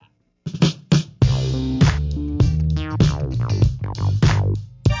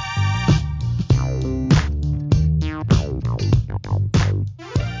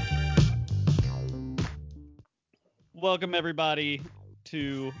welcome everybody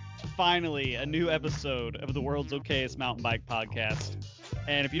to finally a new episode of the world's okayest mountain bike podcast.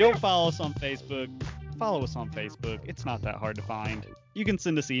 And if you don't follow us on Facebook, follow us on Facebook. It's not that hard to find. You can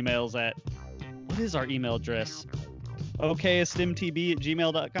send us emails at, what is our email address?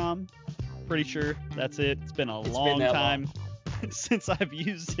 okayestmtb@gmail.com. Pretty sure that's it. It's been a long time since I've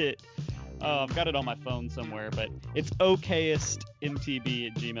used it. I've got it on my phone somewhere, but it's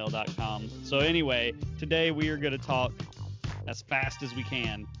okayestmtb@gmail.com. So anyway, today we are going to talk as fast as we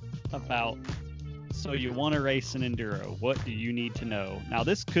can about, so you want to race an enduro, what do you need to know? Now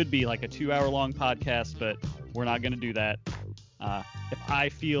this could be like a 2-hour-long podcast, but we're not going to do that. If I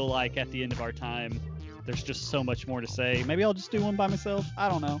feel like at the end of our time, there's just so much more to say, maybe I'll just do one by myself. I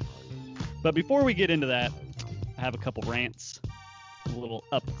don't know. But before we get into that, I have a couple rants. I'm a little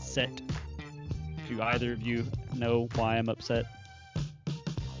upset. Do either of you know why I'm upset?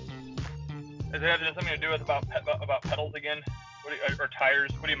 Does it have something to do with about pedals again? Or tires?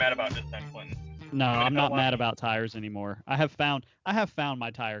 What are you mad about this time, Clinton? No, I'm not mad about tires anymore. I have found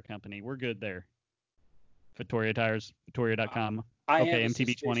my tire company. We're good there. Vittoria Tires, Vittoria.com. Okay,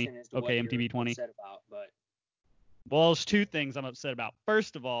 MTB20. Okay, MTB20. Well, there's two things I'm upset about.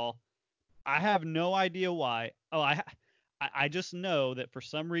 First of all, I have no idea why. I just know that for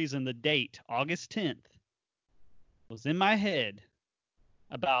some reason the date, August 10th, was in my head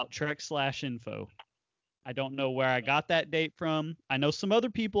about Trek/Info. I don't know where I got that date from. I know some other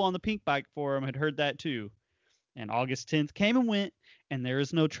people on the Pink Bike Forum had heard that too. And August 10th came and went, and there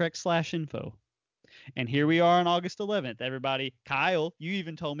is no Trek/Info. And here we are on August 11th. Everybody, Kyle, you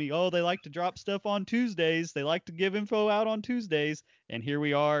even told me, oh, they like to drop stuff on Tuesdays. They like to give info out on Tuesdays. And here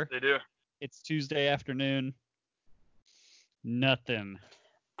we are. They do. It's Tuesday afternoon. Nothing.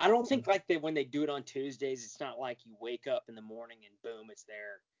 I don't think like when they do it on Tuesdays, it's not like you wake up in the morning and boom, it's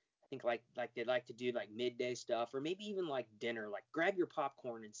there. I think like they like to do like midday stuff, or maybe even like dinner. Like grab your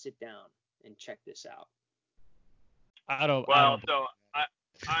popcorn and sit down and check this out. I have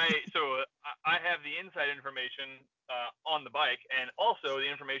the inside information on the bike, and also the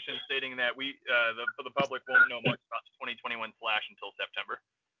information stating that the public won't know much about the 2021 Slash until September.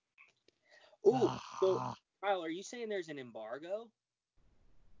 Ooh, so Kyle, are you saying there's an embargo?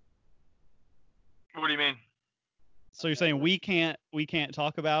 What do you mean? So you're saying we can't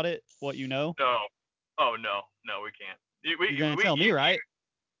talk about it? What you know? No. Oh no, we can't. You're gonna tell me, right?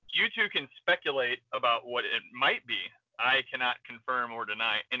 You two can speculate about what it might be. I cannot confirm or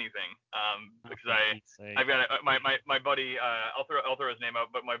deny anything. Because I've got my buddy. I'll throw his name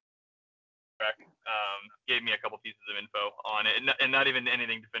out, but my gave me a couple pieces of info on it, and not even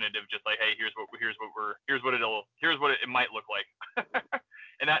anything definitive. Just like, hey, here's what it might look like.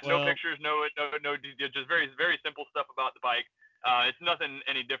 And no pictures, no, just very, very simple stuff about the bike. It's nothing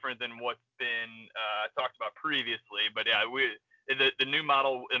any different than what's been talked about previously. But yeah, the new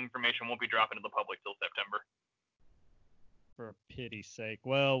model information won't be dropping to the public till September. For pity's sake.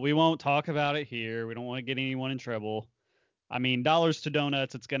 Well, we won't talk about it here. We don't want to get anyone in trouble. I mean, dollars to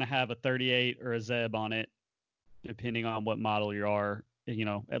donuts, it's going to have a 38 or a Zeb on it, depending on what model you are. You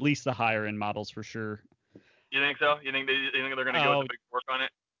know, at least the higher end models for sure. You think so? You think they're going to go with the big work on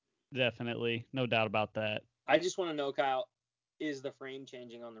it? Definitely. No doubt about that. I just want to know, Kyle, is the frame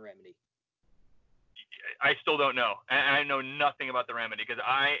changing on the Remedy? I still don't know. And I know nothing about the Remedy because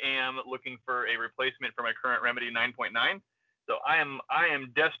I am looking for a replacement for my current Remedy 9.9. So I am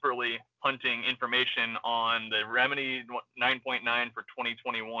desperately hunting information on the Remedy 9.9 for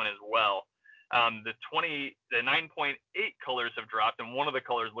 2021 as well. The 9.8 colors have dropped, and one of the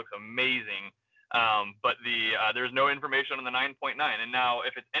colors looks amazing. But there's no information on the 9.9. And now,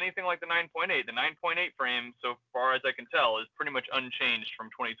 if it's anything like the 9.8, the 9.8 frame, so far as I can tell, is pretty much unchanged from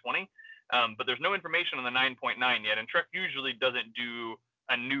 2020. But there's no information on the 9.9 yet, and Trek usually doesn't do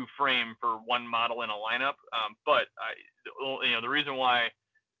a new frame for one model in a lineup. But the reason why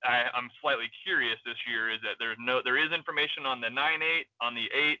I'm slightly curious this year is that there is information on the 9.8, on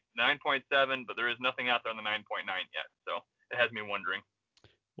the 8, 9.7, but there is nothing out there on the 9.9 yet. So it has me wondering.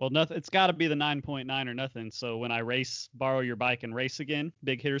 Well, nothing. It's got to be the 9.9 or nothing. So when I borrow your bike and race again,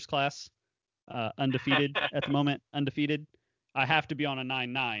 big hitters class, undefeated at the moment, undefeated. I have to be on a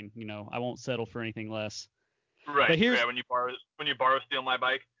 9.9. You know, I won't settle for anything less. Right. But when you borrow steal my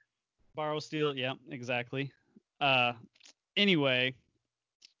bike. Borrow steal. Yeah, exactly. Anyway,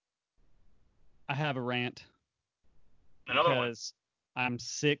 I have a rant. Because I'm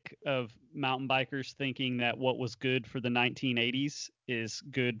sick of mountain bikers thinking that what was good for the 1980s is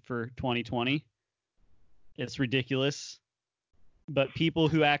good for 2020. It's ridiculous. But people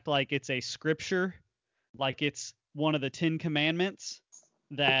who act like it's a scripture, like it's one of the 10 Commandments,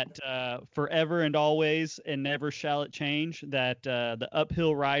 that forever and always and never shall it change, that the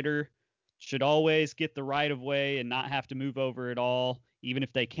uphill rider should always get the right of way and not have to move over at all, even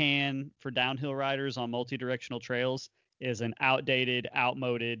if they can, for downhill riders on multi-directional trails, is an outdated,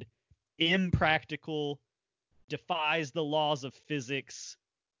 outmoded, impractical, defies the laws of physics,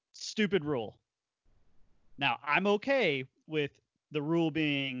 stupid rule. Now, I'm okay with the rule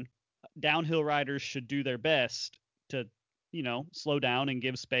being downhill riders should do their best to, slow down and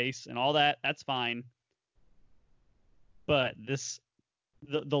give space and all that. That's fine. But the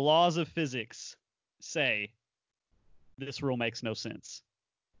laws of physics say this rule makes no sense.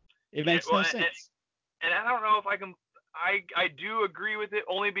 It makes no sense. And I don't know if I can. I do agree with it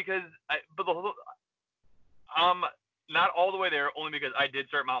only because not all the way there, only because I did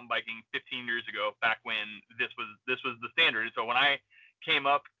start mountain biking 15 years ago, back when this was the standard. So when I came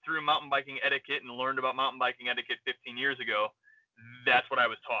up through mountain biking etiquette and learned about mountain biking etiquette 15 years ago, that's what I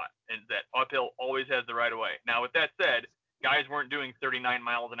was taught, and that uphill always has the right of way. Now, with that said, guys weren't doing 39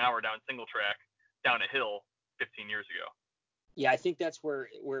 miles an hour down single track down a hill 15 years ago. Yeah, I think that's where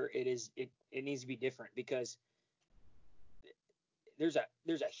it is. It needs to be different, because there's a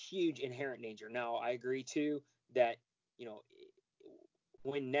huge inherent danger. Now, I agree too that,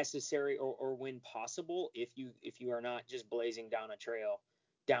 when necessary or when possible, if you are not just blazing down a trail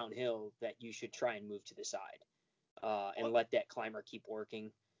downhill, that you should try and move to the side and let that climber keep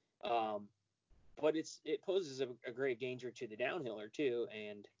working. But it poses a great danger to the downhiller too,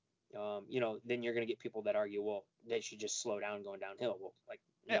 and then you're going to get people that argue, well, they should just slow down going downhill. Well,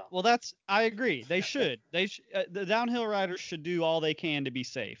 no. Yeah, well, I agree. They should. The downhill riders should do all they can to be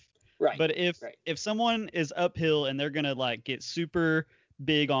safe. Right. But if someone is uphill and they're gonna get super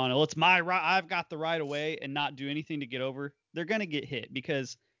big on, well, it's my right, I've got the right of way, and not do anything to get over, they're gonna get hit,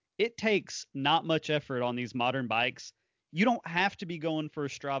 because it takes not much effort on these modern bikes. You don't have to be going for a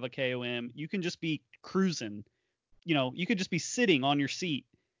Strava KOM. You can just be cruising. You could just be sitting on your seat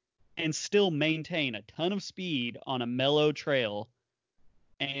and still maintain a ton of speed on a mellow trail.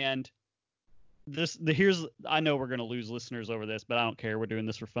 And I know we're going to lose listeners over this, but I don't care. We're doing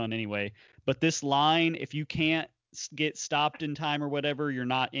this for fun anyway. But this line, if you can't get stopped in time or whatever, you're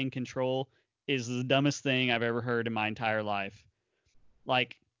not in control, is the dumbest thing I've ever heard in my entire life. We're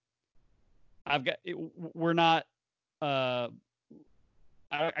not, I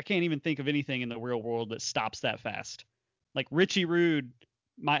can't even think of anything in the real world that stops that fast. Like, Richie Rude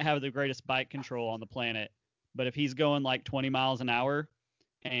might have the greatest bike control on the planet, but if he's going 20 miles an hour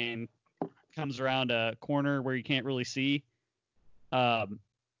and comes around a corner where you can't really see,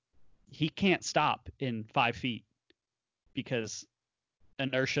 he can't stop in 5 feet, because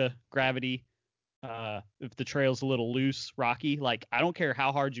inertia, gravity, if the trail's a little loose, rocky, I don't care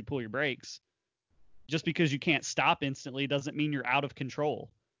how hard you pull your brakes, just because you can't stop instantly doesn't mean you're out of control.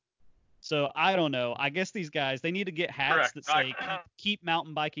 So I don't know. I guess these guys, they need to get hats that say keep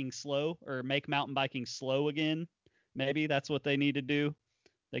mountain biking slow, or make mountain biking slow again. Maybe that's what they need to do.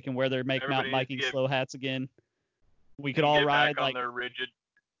 They can wear their mountain biking slow hats again. We could all ride back on the rigid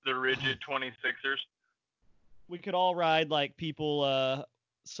 26ers. We could all ride people.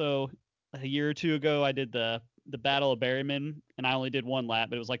 So a year or two ago, I did the Battle of Berryman, and I only did one lap,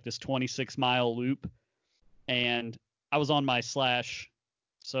 but it was this 26-mile loop, and I was on my Slash,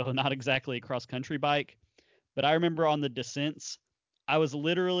 so not exactly a cross country bike. But I remember on the descents, I was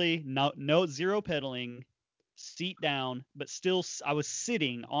literally zero pedaling, seat down, but still I was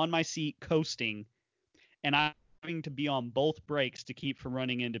sitting on my seat coasting, and I'm having to be on both brakes to keep from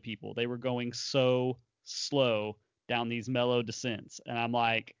running into people. They were going so slow down these mellow descents, and I'm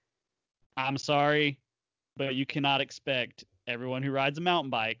like, I'm sorry, but you cannot expect everyone who rides a mountain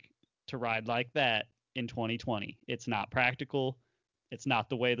bike to ride like that in 2020. It's not practical. It's not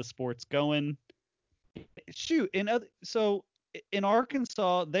the way the sport's going. Shoot, so in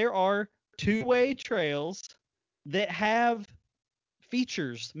Arkansas, there are two-way trails that have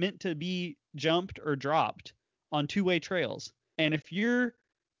features meant to be jumped or dropped on two-way trails. And if you're,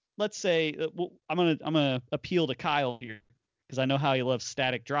 let's say, I'm gonna appeal to Kyle here, because I know how he loves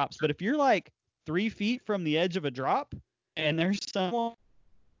static drops. But if you're 3 feet from the edge of a drop and there's someone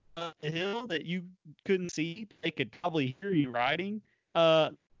on the hill that you couldn't see, they could probably hear you riding.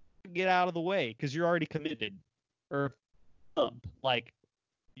 Get out of the way, because you're already committed. Or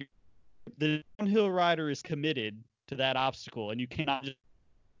the downhill rider is committed to that obstacle, and you cannot just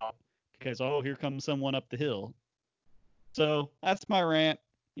stop because, oh, here comes someone up the hill. So that's my rant.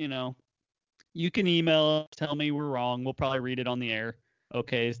 You can email us, tell me we're wrong. We'll probably read it on the air.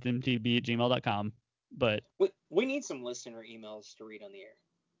 Okay, it's mtb@gmail.com. But we need some listener emails to read on the air.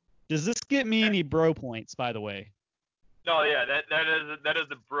 Does this get me any bro points, by the way? No, yeah, that is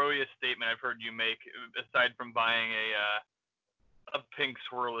the broiest statement I've heard you make, aside from buying a pink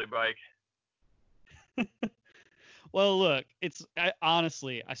swirly bike. Well, look,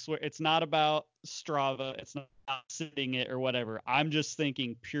 honestly, I swear, it's not about Strava. It's not sitting it or whatever. I'm just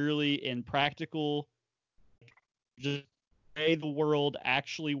thinking purely in practical, just the way the world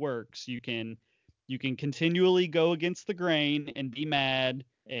actually works. You can continually go against the grain and be mad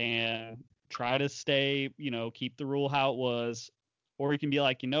and try to stay, keep the rule how it was, or you can be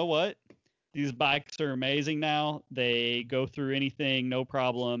like, you know what? These bikes are amazing now. They go through anything, no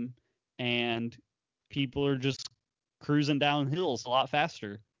problem, and people are just cruising down hills a lot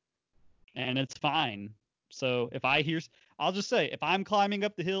faster, and it's fine. So I'll just say, if I'm climbing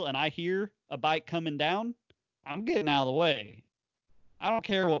up the hill and I hear a bike coming down, I'm getting out of the way. I don't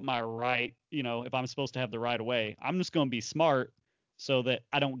care what my right, if I'm supposed to have the right of way. I'm just going to be smart so that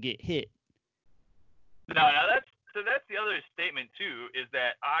I don't get hit. No, that's the other statement too, is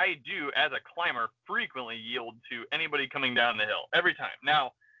that I do, as a climber, frequently yield to anybody coming down the hill every time.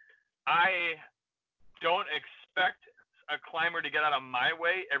 Now, I don't expect a climber to get out of my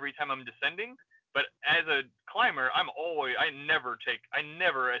way every time I'm descending, but as a climber, I never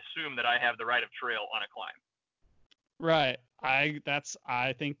assume that I have the right of trail on a climb. Right. I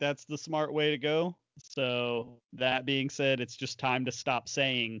think that's the smart way to go. So that being said, it's just time to stop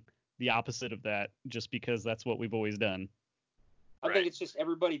saying the opposite of that, just because that's what we've always done. I think it's just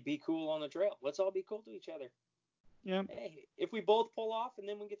everybody be cool on the trail. Let's all be cool to each other. Yeah. Hey, if we both pull off and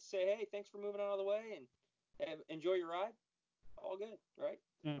then we get to say, hey, thanks for moving out of the way and enjoy your ride, all good, right?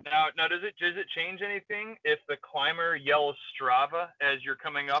 Now does it change anything if the climber yells Strava as you're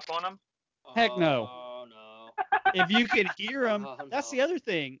coming up on him? Heck no. Oh, no. If you can hear them, that's the other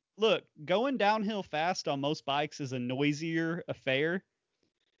thing. Look, going downhill fast on most bikes is a noisier affair.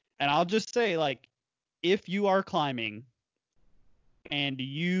 And I'll just say, like, if you are climbing and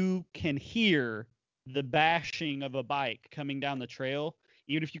you can hear the bashing of a bike coming down the trail,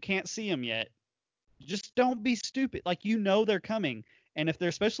 even if you can't see them yet, just don't be stupid. Like, they're coming. And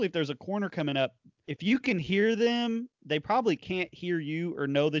especially if there's a corner coming up, if you can hear them, they probably can't hear you or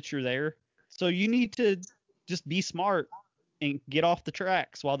know that you're there. So you need to just be smart and get off the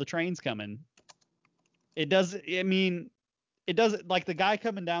tracks while the train's coming. It doesn't like the guy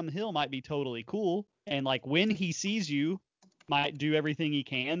coming down the hill might be totally cool. And like when he sees you, might do everything he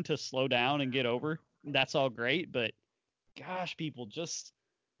can to slow down and get over. That's all great. But gosh, people, just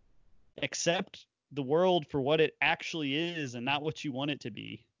accept the world for what it actually is and not what you want it to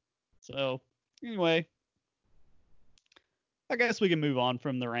be. So anyway, I guess we can move on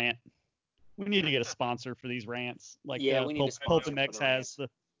from the rant. We need to get a sponsor for these rants. Like, yeah, we need a sponsor. Pulpamex has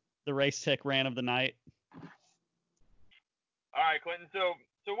the Race Tech rant of the night. All right, Quentin. So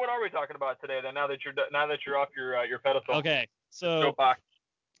what are we talking about today then? Now that you're off your pedestal. Okay, so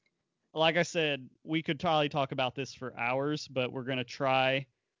like I said, we could probably talk about this for hours, but we're gonna try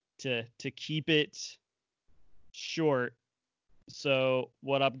to keep it short. So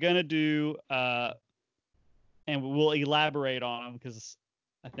what I'm gonna do, and we'll elaborate on them because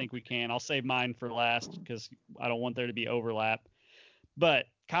I think we can. I'll save mine for last because I don't want there to be overlap. But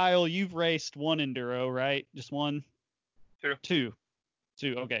Kyle, you've raced one enduro, right? Just one? Two.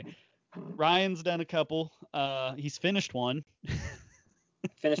 Okay. Ryan's done a couple. He's finished one.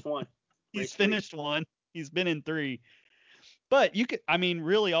 Finished one. He's finished one. He's been in 3. But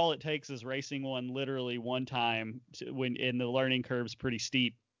really all it takes is racing one literally one time when the learning curve's pretty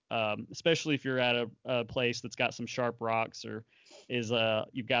steep. Especially if you're at a place that's got some sharp rocks or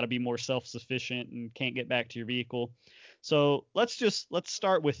you've got to be more self-sufficient and can't get back to your vehicle. So let's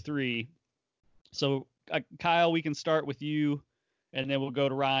start with 3. So Kyle, we can start with you, and then we'll go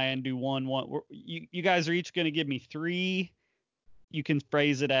to Ryan. Do one. You guys are each going to give me 3. You can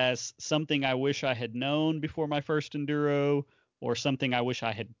phrase it as something I wish I had known before my first enduro, or something I wish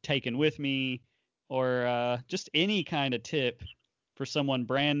I had taken with me, or just any kind of tip for someone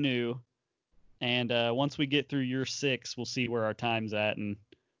brand new. And once we get through your 6, we'll see where our time's at, and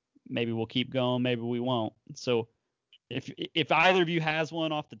maybe we'll keep going, maybe we won't. So if either of you has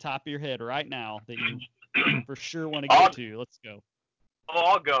one off the top of your head right now that you for sure want to get to, let's go.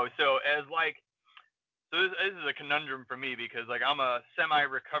 I'll go. So this is a conundrum for me because I'm a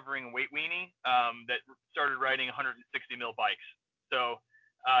semi-recovering weight weenie that started riding 160 mil bikes. So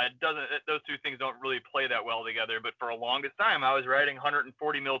those two things don't really play that well together. But for a longest time, I was riding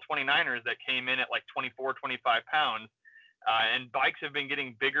 140 mil 29ers that came in at like 24, 25 pounds. And bikes have been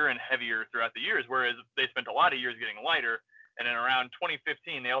getting bigger and heavier throughout the years, whereas they spent a lot of years getting lighter. And then around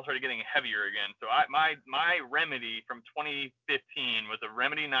 2015, they all started getting heavier again. So my remedy from 2015 was a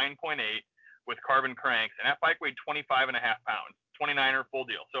Remedy 9.8 with carbon cranks, and that bike weighed 25.5 pounds, 29er full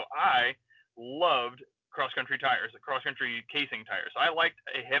deal. So I loved cross-country tires, the cross-country casing tires. So I liked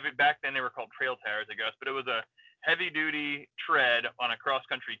a heavy, back then they were called trail tires, I guess, but it was a heavy-duty tread on a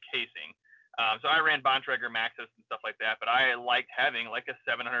cross-country casing. So I ran Bontrager Maxxis and stuff like that, but I liked having like a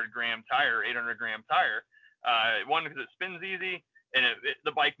 700-gram tire, 800-gram tire. One, because it spins easy, and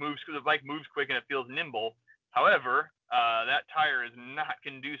the bike moves quick and it feels nimble. However, that tire is not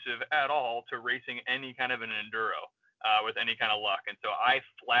conducive at all to racing any kind of an enduro with any kind of luck. And so I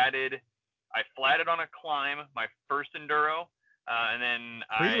flatted on a climb, my first enduro, and then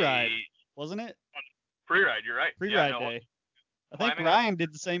pre-ride, wasn't it? Pre-ride, you're right. Pre-ride day. I think Ryan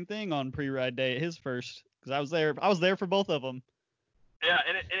did the same thing on pre-ride day at his first, because I was there. I was there for both of them. Yeah,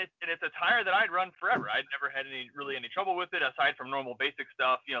 and it's a tire that I'd run forever. I'd never had any trouble with it aside from normal basic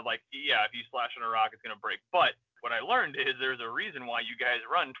stuff. You know, like, yeah, if you slash on a rock, it's gonna break. But what I learned is there's a reason why you guys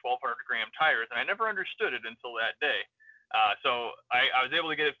run 1,200-gram tires, and I never understood it until that day. So I was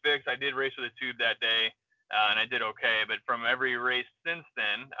able to get it fixed. I did race with a tube that day, and I did okay. But from every race since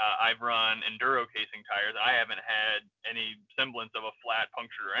then, I've run enduro casing tires. I haven't had any semblance of a flat,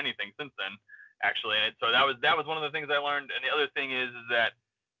 puncture, or anything since then, actually. And so that was one of the things I learned. And the other thing is that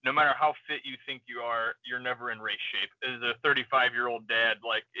no matter how fit you think you are, you're never in race shape. As a 35-year-old dad,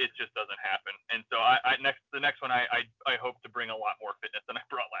 like, it just doesn't happen. And so the next one, I hope to bring a lot more fitness than I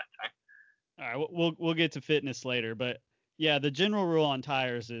brought last time. All right, we'll get to fitness later, but yeah, the general rule on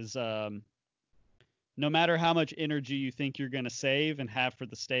tires is no matter how much energy you think you're going to save and have for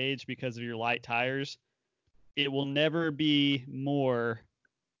the stage because of your light tires, it will never be more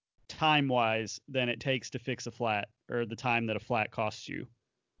time-wise than it takes to fix a flat, or the time that a flat costs you.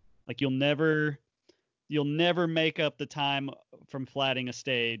 Like, you'll never make up the time from flatting a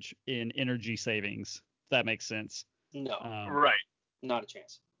stage in energy savings, if that makes sense. No. Right. Not a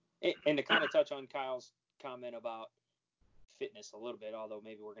chance. And to kind of touch on Kyle's comment about fitness a little bit, although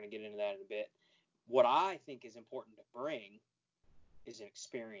maybe we're going to get into that in a bit, what I think is important to bring is an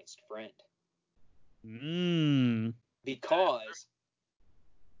experienced friend. Because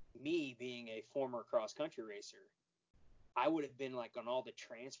me being a former cross-country racer, I would have been like on all the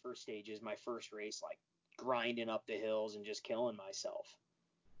transfer stages my first race, like grinding up the hills and just killing myself.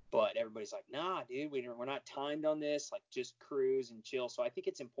 But everybody's like, nah, dude, we're not timed on this. Like, just cruise and chill. So I think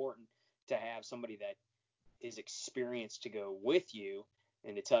it's important to have somebody that is experienced to go with you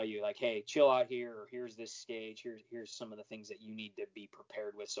and to tell you, like, hey, chill out here, or here's this stage, here's some of the things that you need to be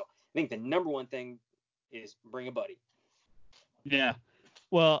prepared with. So I think the number one thing is bring a buddy. Yeah.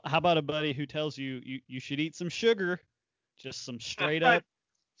 Well, how about a buddy who tells you should eat some sugar, just some straight up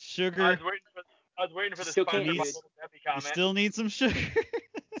sugar. I was waiting for the still comment. You still need some sugar.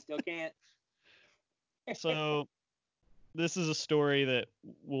 Still can't. So this is a story that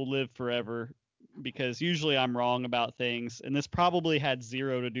will live forever, because usually I'm wrong about things, and this probably had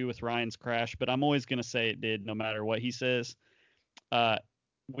zero to do with Ryan's crash, but I'm always going to say it did no matter what he says.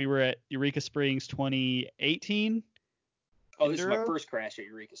 We were at Eureka Springs 2018. Oh, this is my first crash at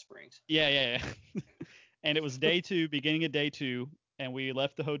Eureka Springs. Yeah. And it was day 2, beginning of day 2, and we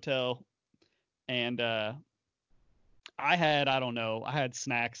left the hotel, and I had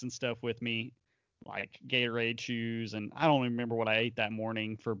snacks and stuff with me, like Gatorade chews, and I don't even remember what I ate that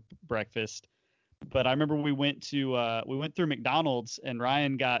morning for breakfast. But I remember we went through McDonald's, and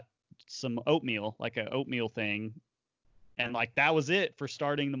Ryan got some oatmeal, like an oatmeal thing, and like that was it for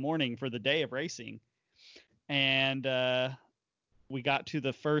starting the morning for the day of racing. And we got to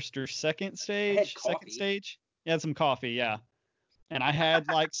the first or second stage. You had some coffee, yeah. And I had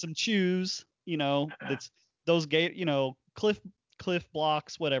like some chews, that's those Cliff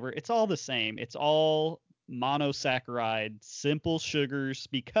Blocks, whatever. It's all the same. It's all monosaccharide, simple sugars,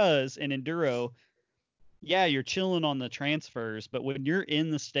 because in enduro, yeah, you're chilling on the transfers, but when you're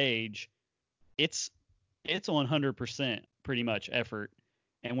in the stage, it's 100% pretty much effort.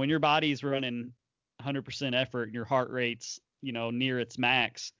 And when your body's running 100% effort and your heart rate's, near its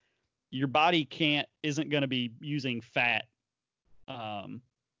max, your body isn't going to be using fat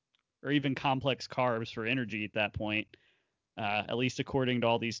or even complex carbs for energy at that point, at least according to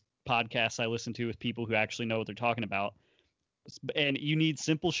all these podcasts I listen to with people who actually know what they're talking about. And you need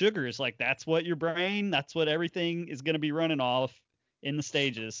simple sugars. Like, that's what that's what everything is going to be running off in the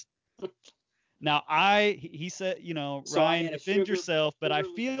stages. Now, he said, so Ryan, defend yourself, but I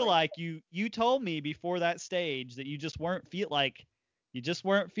feel like you told me before that stage that you just weren't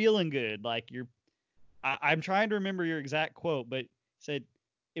feeling good. Like, I'm trying to remember your exact quote, but said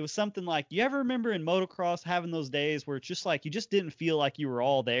it was something like, you ever remember in motocross having those days where it's just like you just didn't feel like you were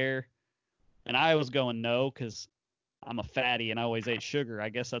all there? And I was going, no, because I'm a fatty and I always ate sugar. I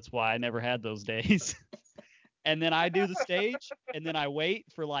guess that's why I never had those days. And then I do the stage, and then I wait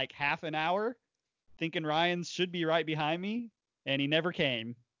for like half an hour, thinking Ryan should be right behind me, and he never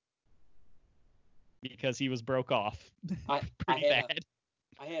came because he was broke off. Pretty bad.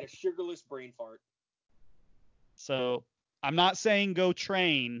 I had a sugarless brain fart. So I'm not saying go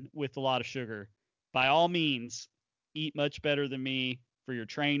train with a lot of sugar. By all means, eat much better than me for your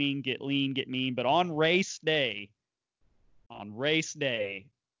training, get lean, get mean. But on race day,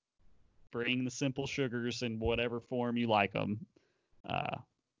 bring the simple sugars in whatever form you like them.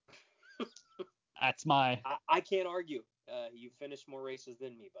 That's my. I can't argue. You finished more races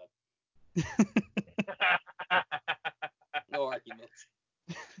than me, bud. No arguments.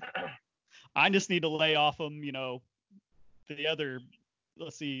 I just need to lay off them, the other,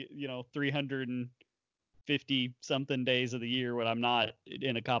 let's see, 350 something days of the year when I'm not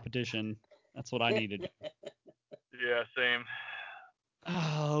in a competition. That's what I needed. Yeah, same.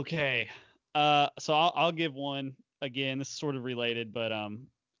 Okay. So I'll give one again. This is sort of related, but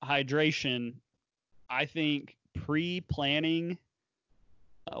hydration. I think pre-planning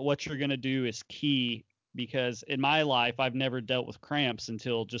what you're gonna do is key, because in my life I've never dealt with cramps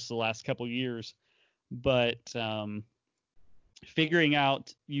until just the last couple years. But figuring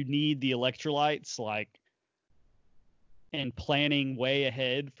out you need the electrolytes, and planning way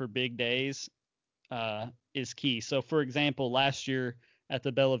ahead for big days is key. So for example, last year at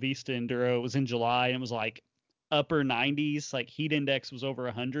the Bella Vista Enduro, it was in July and it was like upper 90s, like heat index was over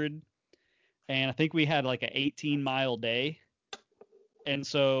 100. And I think we had like an 18-mile day. And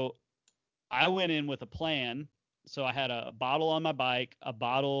so I went in with a plan. So I had a bottle on my bike, a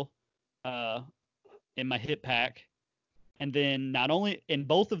bottle in my hip pack. And then not only, and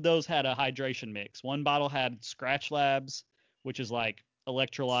both of those had a hydration mix. One bottle had Scratch Labs, which is like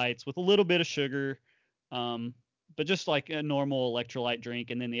electrolytes with a little bit of sugar, but just like a normal electrolyte drink.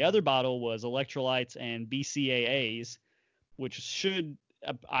 And then the other bottle was electrolytes and BCAAs, which should,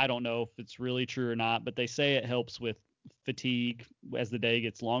 I don't know if it's really true or not, but they say it helps with fatigue as the day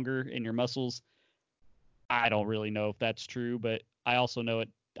gets longer in your muscles. I don't really know if that's true, but I also know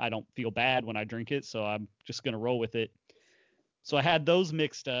I don't feel bad when I drink it, so I'm just going to roll with it. So I had those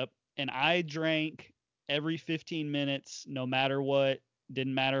mixed up, and I drank every 15 minutes, no matter what.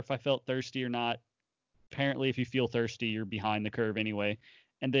 Didn't matter if I felt thirsty or not. Apparently, if you feel thirsty, you're behind the curve anyway.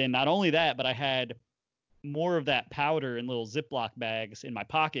 And then not only that, but I had more of that powder in little Ziploc bags in my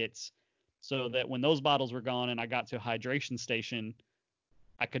pockets, so that when those bottles were gone and I got to a hydration station,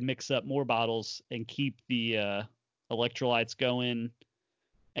 I could mix up more bottles and keep the electrolytes going.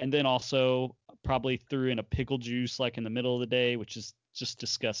 And then also probably threw in a pickle juice like in the middle of the day, which is just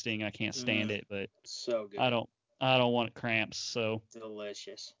disgusting. I can't stand it, but so good. I don't want cramps. So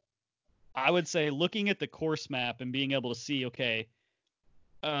delicious. I would say looking at the course map and being able to see, okay,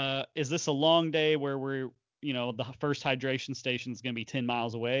 is this a long day where we're, the first hydration station is going to be 10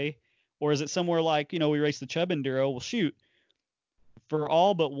 miles away? Or is it somewhere like, we race the Chubb Enduro? Well, shoot, for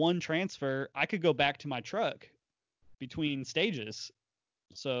all but one transfer, I could go back to my truck between stages.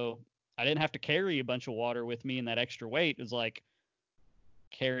 So I didn't have to carry a bunch of water with me, and that extra weight was like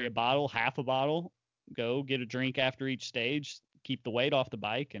carry a bottle, half a bottle, go get a drink after each stage, keep the weight off the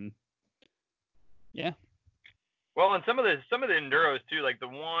bike, and yeah. Well, and some of the enduros too, like the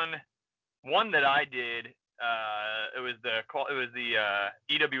one that I did, it was the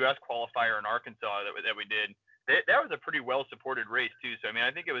EWS qualifier in Arkansas that we did. That was a pretty well supported race too. So I mean,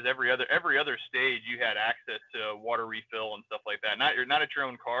 I think it was every other stage you had access to water refill and stuff like that. Not at your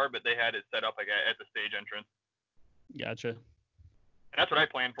own car, but they had it set up like at the stage entrance. Gotcha. And that's what I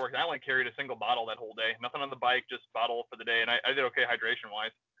planned for, because I only carried a single bottle that whole day. Nothing on the bike, just bottle for the day, and I did okay hydration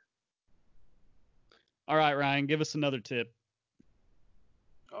wise. All right, Ryan, give us another tip.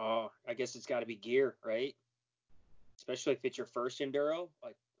 Oh, I guess it's got to be gear, right? Especially if it's your first enduro.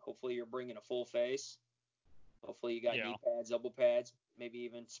 Like, hopefully you're bringing a full face. Hopefully you got knee pads, elbow pads, maybe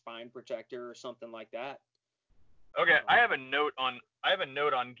even spine protector or something like that. Okay, I have a note on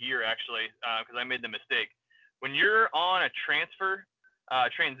gear actually, because I made the mistake. When you're on a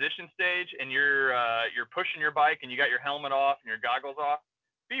transition stage and you're pushing your bike and you got your helmet off and your goggles off,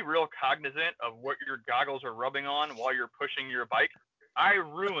 be real cognizant of what your goggles are rubbing on while you're pushing your bike. I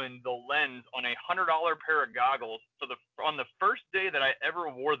ruined the lens on a $100 pair of goggles on the first day that I ever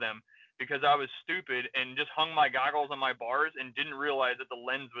wore them, because I was stupid and just hung my goggles on my bars and didn't realize that the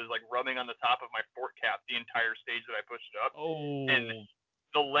lens was like rubbing on the top of my fork cap the entire stage that I pushed up. Oh. And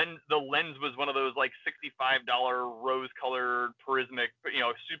the lens was one of those like $65 rose-colored prismatic,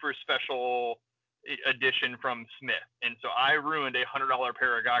 super special edition from Smith. And so I ruined a $100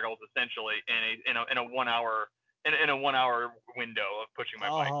 pair of goggles essentially in a 1 hour in a 1 hour window of pushing my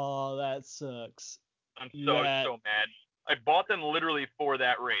bike. Oh, that sucks. I'm so mad. I bought them literally for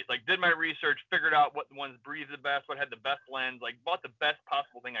that race. Like, did my research, figured out what ones breathe the best, what had the best lens, like bought the best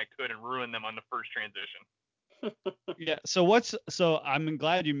possible thing I could and ruined them on the first transition. Yeah. So I'm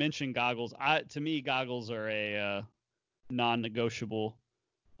glad you mentioned goggles. To me, goggles are a non-negotiable,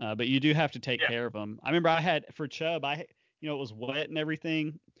 but you do have to take care of them. I remember I had for Chubb, it was wet and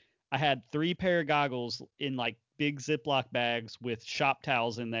everything. I had 3 pair of goggles in like big Ziploc bags with shop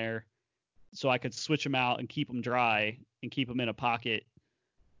towels in there, so I could switch them out and keep them dry and keep them in a pocket.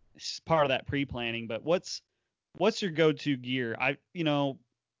 It's part of that pre-planning. But what's your go-to gear?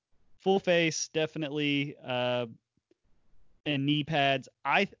 Full face definitely, and knee pads.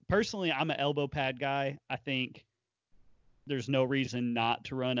 Personally, I'm an elbow pad guy. I think there's no reason not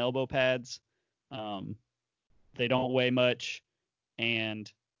to run elbow pads. They don't weigh much, and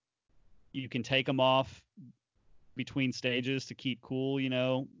you can take them off between stages to keep cool.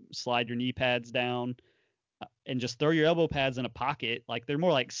 Slide your knee pads down and just throw your elbow pads in a pocket. Like, they're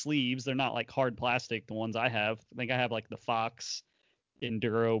more like sleeves. They're not like hard plastic, the ones I have. I think I have like the Fox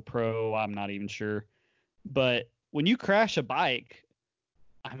Enduro Pro. I'm not even sure. But when you crash a bike,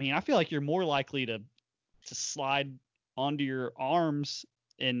 I mean, I feel like you're more likely to slide onto your arms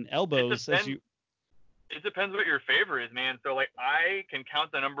and elbows as you. It depends what your favor is, man. So, like, I can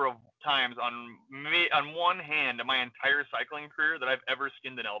count the number of times on one hand in my entire cycling career that I've ever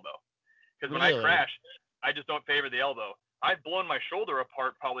skinned an elbow. Because when I crash, I just don't favor the elbow. I've blown my shoulder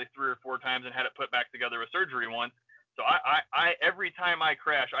apart probably 3 or 4 times and had it put back together with surgery once. So I every time I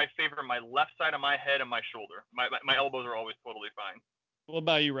crash, I favor my left side of my head and my shoulder. My elbows are always totally fine. What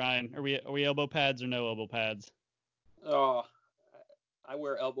about you, Ryan? Are we elbow pads or no elbow pads? Oh, I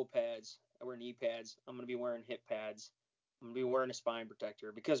wear elbow pads. I wear knee pads. I'm going to be wearing hip pads. I'm going to be wearing a spine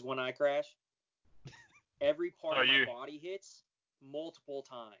protector because when I crash, every part of my body hits multiple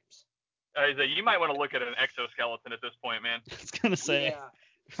times. You might want to look at an exoskeleton at this point, man. I was going to say,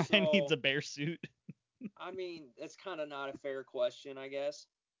 yeah, Ryan needs a bear suit. I mean, it's kind of not a fair question, I guess.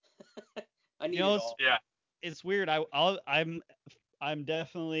 I need it all. Yeah. It's weird. I'm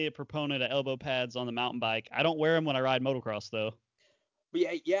definitely a proponent of elbow pads on the mountain bike. I don't wear them when I ride motocross, though.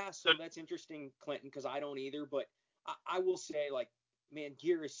 But yeah, so that's interesting, Clinton, because I don't either. But I will say, like, man,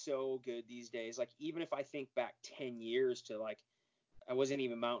 gear is so good these days. Like, even if I think back 10 years to, like, I wasn't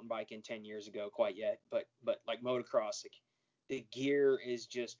even mountain biking 10 years ago quite yet, but like motocross, like, the gear is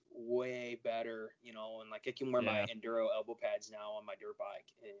just way better, and like I can wear my enduro elbow pads now on my dirt bike.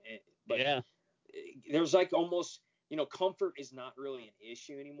 But there's like almost, comfort is not really an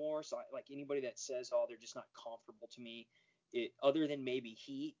issue anymore. So like anybody that says, oh, they're just not comfortable to me, other than maybe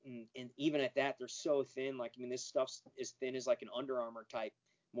heat, and even at that, they're so thin. Like, I mean, this stuff's as thin as like an Under Armour type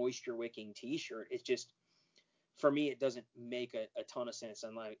moisture wicking t-shirt. It's just, for me, it doesn't make a ton of sense.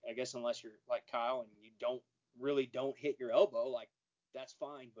 And like, I guess unless you're like Kyle and you don't hit your elbow, like, that's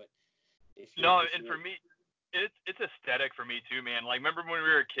fine. But for me, it's aesthetic for me too, man. Like, remember when we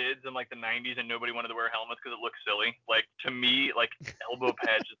were kids in like the 90s and nobody wanted to wear helmets because it looked silly? Like, to me, like, elbow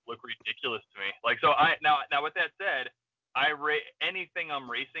pads just look ridiculous to me. Like, so now with that said, anything I'm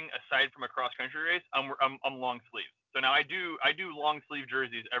racing aside from a cross country race, I'm long sleeves. So now I do long sleeve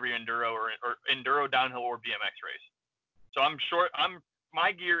jerseys every enduro or enduro downhill or BMX race. So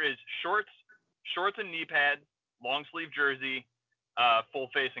my gear is shorts and knee pads, long sleeve jersey, full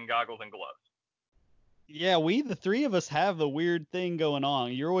face and goggles and gloves. Yeah, the 3 of us have the weird thing going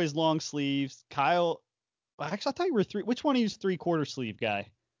on. You're always long sleeves. Kyle, actually, I thought you were which one of you is 3/4 sleeve guy?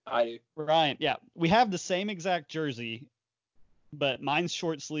 I do. Ryan, yeah. We have the same exact jersey, but mine's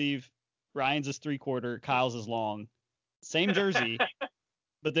short sleeve, Ryan's is 3/4, Kyle's is long. Same jersey,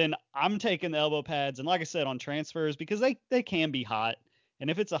 but then I'm taking the elbow pads, and like I said, on transfers, because they can be hot. And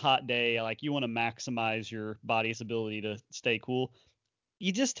if it's a hot day, like, you want to maximize your body's ability to stay cool,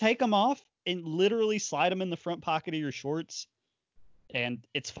 you just take them off and literally slide them in the front pocket of your shorts, and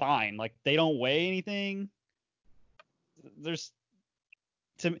it's fine. Like, they don't weigh anything.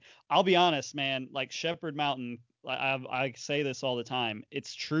 I'll be honest, man, like Shepherd Mountain, I say this all the time,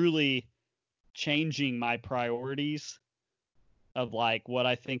 it's truly changing my priorities of like what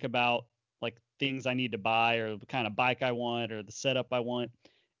I think about, like things I need to buy or the kind of bike I want or the setup I want.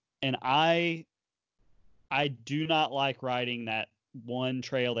 And I do not like riding that one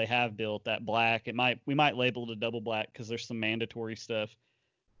trail they have built, that black. We might label it a double black because there's some mandatory stuff.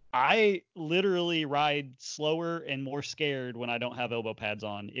 I literally ride slower and more scared when I don't have elbow pads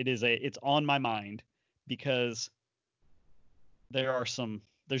on. It's on my mind because there's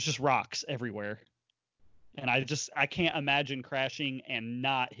just rocks everywhere. And I can't imagine crashing and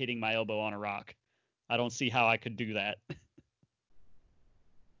not hitting my elbow on a rock. I don't see how I could do that.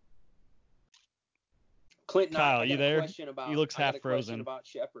 Clinton, Kyle, I you got a there? question He about looks I got half a question frozen. about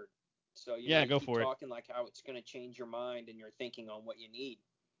Shepherd. So Yeah, you go keep for it. talking like how it's going to change your mind and your thinking on what you need.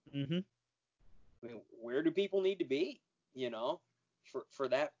 Mm-hmm. I mean, where do people need to be? For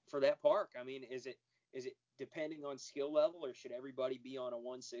that park. I mean, is it depending on skill level, or should everybody be on a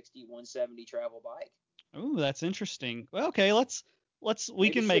 160, 170 travel bike? Oh, that's interesting. Well, okay, let's we Maybe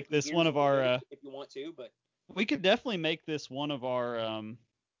can make shifting this gears one a of little our. bit if you want to, but We could definitely make this one of our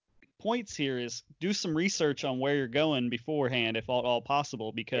points here. Is do some research on where you're going beforehand, if at all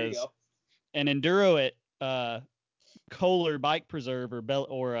possible, there you because go. an enduro at Kohler Bike Preserve or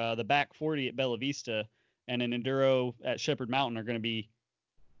the Back 40 at Bella Vista and an enduro at Shepherd Mountain are going to be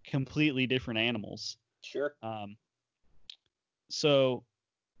completely different animals. Sure. So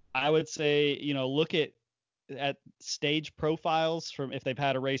I would say, look at stage profiles from if they've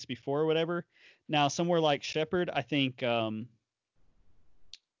had a race before or whatever. Now, somewhere like Shepherd, I think, one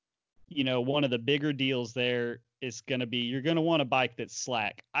of the bigger deals there is going to be you're going to want a bike that's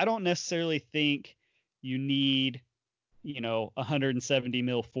slack. I don't necessarily think you need, 170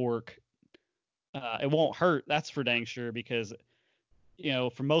 mil fork. It won't hurt, that's for dang sure, because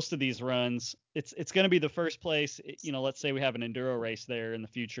for most of these runs, it's going to be the first place. Let's say we have an enduro race there in the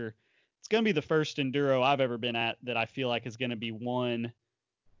future. It's going to be the first enduro I've ever been at that I feel like is going to be one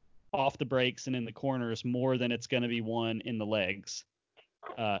off the brakes and in the corners more than it's going to be one in the legs.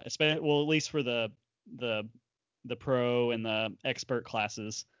 Especially, well, at least for the pro and the expert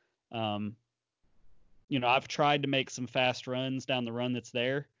classes. I've tried to make some fast runs down the run that's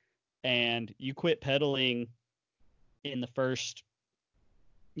there, and you quit pedaling in the first.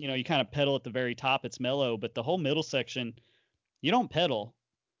 You kind of pedal at the very top, it's mellow, but the whole middle section, you don't pedal.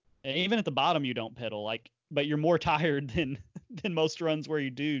 And even at the bottom, you don't pedal. But you're more tired than most runs where you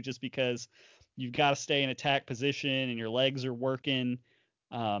do, just because you've got to stay in attack position and your legs are working,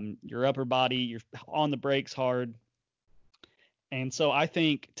 your upper body, you're on the brakes hard. And so I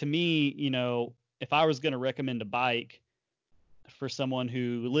think, to me, if I was going to recommend a bike for someone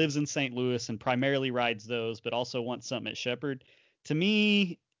who lives in St. Louis and primarily rides those, but also wants something at Shepherd, to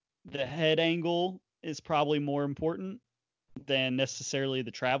me, the head angle is probably more important than necessarily the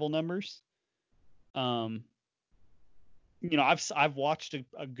travel numbers. I've watched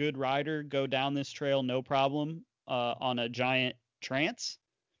a good rider go down this trail no problem on a giant Trance,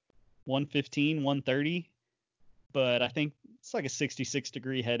 115, 130, but I think it's like a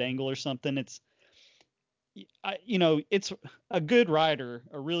 66-degree head angle or something. It's a good rider,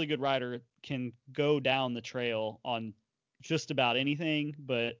 a really good rider can go down the trail on just about anything,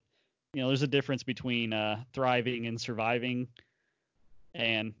 but there's a difference between thriving and surviving,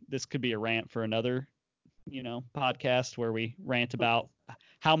 and this could be a rant for another, podcast where we rant about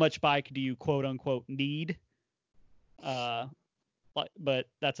how much bike do you quote unquote need. But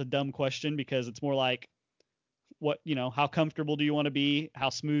that's a dumb question, because it's more like how comfortable do you want to be? How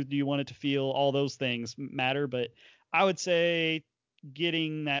smooth do you want it to feel? All those things matter. But I would say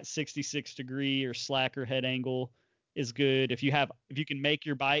getting that 66-degree or slacker head angle is good. If you can make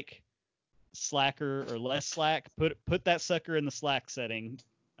your bike slacker or less slack, put that sucker in the slack setting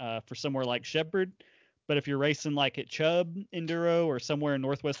for somewhere like Shepherd. But if you're racing like at Chubb Enduro or somewhere in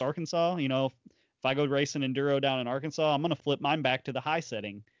Northwest Arkansas, if I go racing Enduro down in Arkansas, I'm going to flip mine back to the high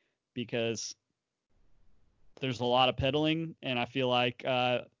setting, because there's a lot of pedaling, and I feel like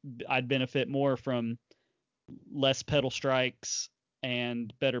I'd benefit more from less pedal strikes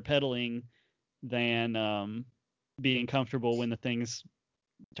and better pedaling than being comfortable when the things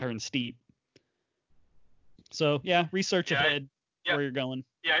turn steep. So yeah, research ahead where you're going.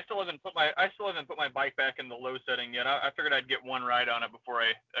 Yeah, I still haven't put my bike back in the low setting yet. I figured I'd get one ride on it before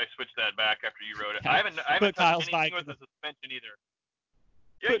I switch that back after you rode it. Yeah. I haven't touched anything with the suspension either.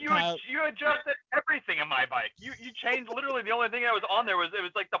 Yeah, you adjusted everything in my bike. You changed literally the only thing that was on there was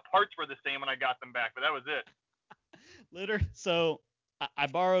like the parts were the same when I got them back, but that was it. So I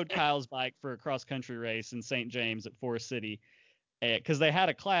borrowed Kyle's bike for a cross country race in St. James at Forest City, because they had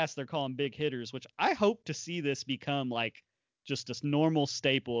a class they're calling big hitters, which I hope to see this become like just a normal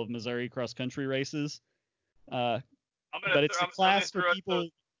staple of Missouri cross country races. But it's a class for people.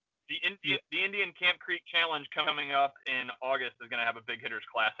 The Indian Camp Creek Challenge coming up in August is going to have a big hitters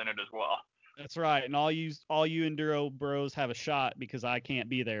class in it as well. That's right, and all you enduro bros have a shot, because I can't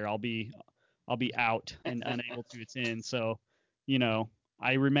be there. I'll be out and unable to attend. So,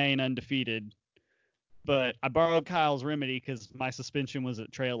 I remain undefeated. But I borrowed Kyle's Remedy because my suspension was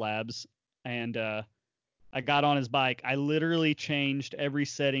at Trail Labs, and I got on his bike. I literally changed every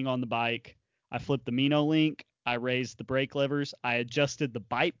setting on the bike. I flipped the Mino link. I raised the brake levers. I adjusted the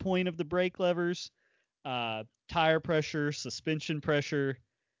bite point of the brake levers. tire pressure, suspension pressure,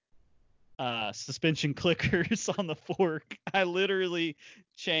 suspension clickers on the fork. I literally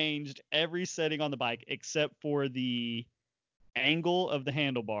changed every setting on the bike except for the angle of the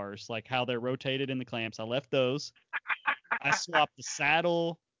handlebars, like how they're rotated in the clamps. I left those. I swapped the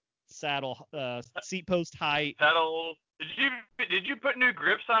saddle, seat post height. Saddle. Did you put new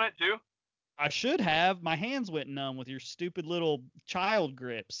grips on it too? I should have. My hands went numb with your stupid little child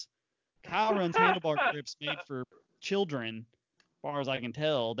grips. Kyle runs handlebar grips made for children, as far as I can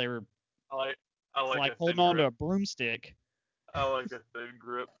tell. They were I like a holding thin on to grip. a broomstick. I like a thin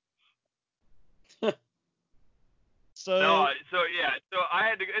grip. So I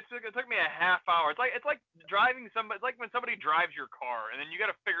had to. It took me a half hour. It's like driving somebody. It's like when somebody drives your car, and then you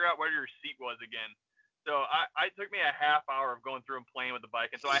got to figure out where your seat was again. So it took me a half hour of going through and playing with the bike,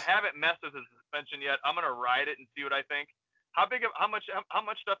 and so I haven't messed with the suspension yet. I'm gonna ride it and see what I think. How much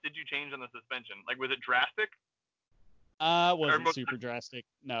stuff did you change on the suspension? Like, was it drastic? It wasn't super drastic.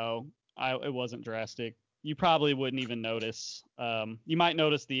 No, it wasn't drastic. You probably wouldn't even notice. You might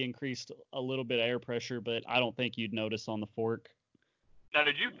notice the increased a little bit of air pressure, but I don't think you'd notice on the fork. Now,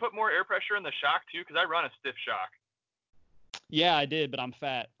 did you put more air pressure in the shock too? Because I run a stiff shock. Yeah, I did, but I'm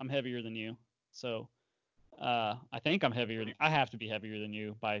fat. I'm heavier than you, so I think I'm heavier. I have to be heavier than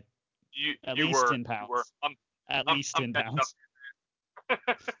you by at least 10 pounds. At least 10 pounds.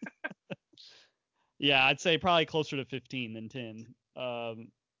 Yeah, I'd say probably closer to 15 than 10.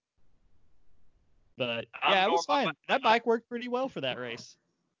 But yeah, it was fine. That bike worked pretty well for that race.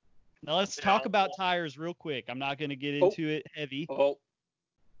 Now let's talk about tires real quick. I'm not going to get into it heavy.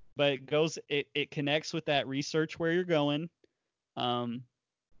 But it connects with that research where you're going.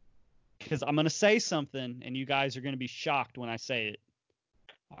 Because I'm going to say something and you guys are going to be shocked when I say it.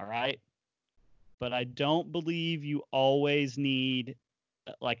 All right? But I don't believe you always need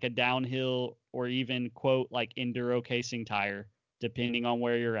like a downhill or even quote like enduro casing tire, depending on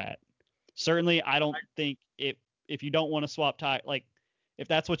where you're at. Certainly, I don't think if you don't want to swap tire, like if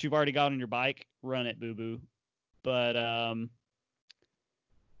that's what you've already got on your bike, run it, boo boo. But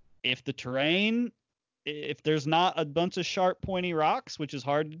if the terrain, if there's not a bunch of sharp, pointy rocks, which is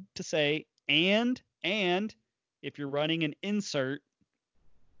hard to say, and if you're running an insert,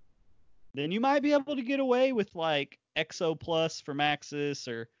 then you might be able to get away with like Exo Plus for Maxxis,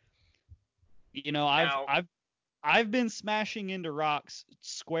 or I've been smashing into rocks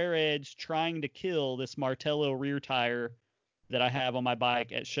square edge trying to kill this Martello rear tire that I have on my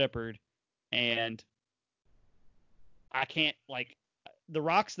bike at Shepherd, and I can't, like, the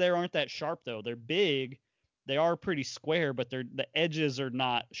rocks there aren't that sharp though. They're big, they are pretty square, but the edges are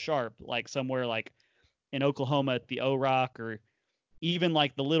not sharp like somewhere like in Oklahoma at the O Rock, or even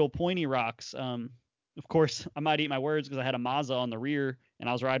like the little pointy rocks. Of course, I might eat my words because I had a Mazda on the rear and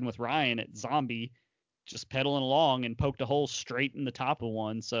I was riding with Ryan at Zombie, just pedaling along and poked a hole straight in the top of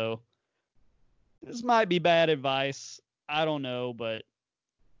one. So this might be bad advice. I don't know, but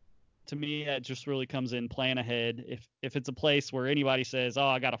to me, that just really comes in plan ahead. If it's a place where anybody says, "Oh,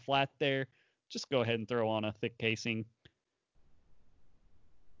 I got a flat there," just go ahead and throw on a thick casing.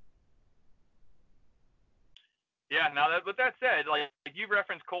 Yeah. Now, with that said, like you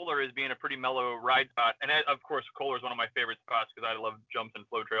referenced Kohler as being a pretty mellow ride spot, and of course, Kohler is one of my favorite spots because I love jumps and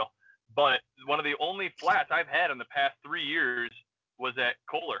flow trail. But one of the only flats I've had in the past 3 years was at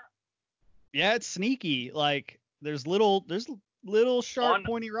Kohler. Yeah, it's sneaky. Like there's little sharp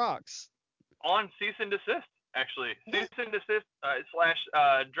pointy rocks. On cease and desist, actually. Cease and desist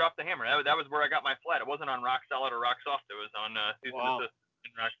 / drop the hammer. That was where I got my flat. It wasn't on rock solid or rock soft. It was on cease and desist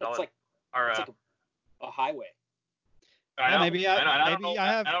and rock solid. It's like a highway. I don't know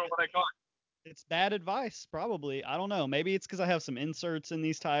what I call it. It's bad advice, probably. I don't know. Maybe it's because I have some inserts in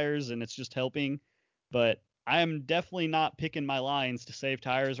these tires and it's just helping. But I am definitely not picking my lines to save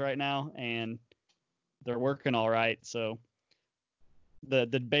tires right now, and they're working all right. So the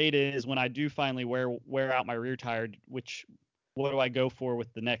debate is, when I do finally wear out my rear tire, what do I go for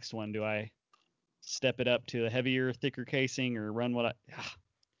with the next one? Do I step it up to a heavier, thicker casing, or run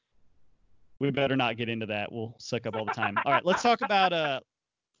we better not get into that. We'll suck up all the time. All right, let's talk about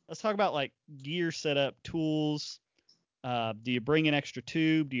like gear setup, tools. Do you bring an extra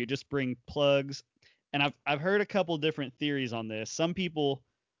tube? Do you just bring plugs? And I've heard a couple different theories on this. Some people,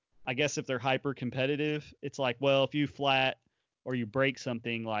 I guess if they're hyper competitive, it's like, well, if you flat or you break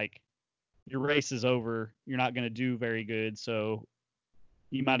something, like your race is over, you're not going to do very good, so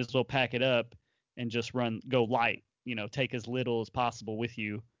you might as well pack it up and just go light, take as little as possible with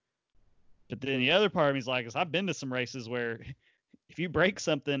you. But then the other part of me is like, I've been to some races where if you break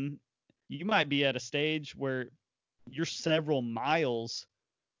something, you might be at a stage where you're several miles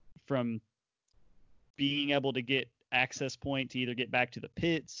from being able to get access point to either get back to the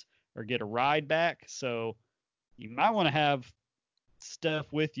pits or get a ride back. So you might want to have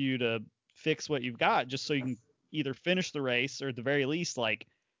stuff with you to fix what you've got, just so you can either finish the race or at the very least like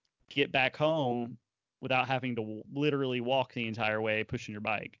get back home without having to literally walk the entire way pushing your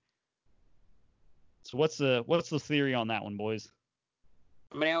bike. So what's the theory on that one, boys?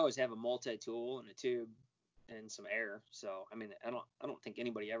 I mean, I always have a multi-tool and a tube and some air. So I mean, I don't think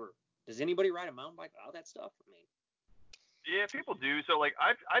anybody ever does. Anybody ride a mountain bike without that stuff? I mean, yeah, people do. So like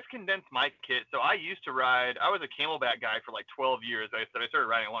I've condensed my kit. So I used to ride. I was a Camelback guy for like 12 years. I started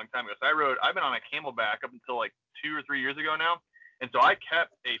riding a long time ago. So I've been on a Camelback up until like 2 or 3 years ago now. And so I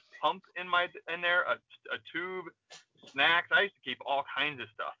kept a pump in there, a tube, snacks. I used to keep all kinds of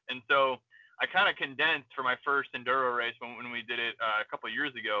stuff. And so I kind of condensed for my first enduro race when we did it a couple of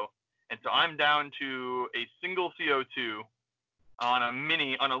years ago. And so I'm down to a single CO2 on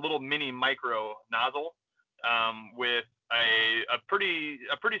a little mini micro nozzle, with a pretty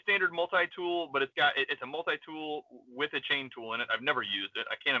standard multi-tool, but it's a multi-tool with a chain tool in it. I've never used it.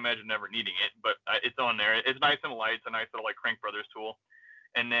 I can't imagine never needing it, but it's on there. It's nice and light. It's a nice little like Crank Brothers tool.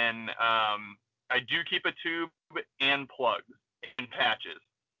 And then I do keep a tube and plugs and patches.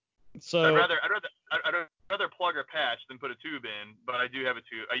 So I'd rather plug or patch than put a tube in, but I do have a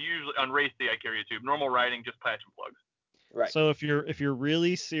tube. I usually on race day I carry a tube. Normal riding, just patch and plugs. Right. So if you're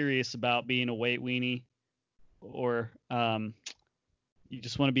really serious about being a weight weenie, or you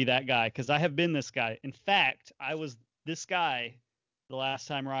just want to be that guy, because I have been this guy. In fact, I was this guy the last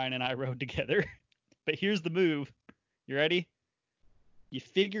time Ryan and I rode together. But here's the move. You ready? You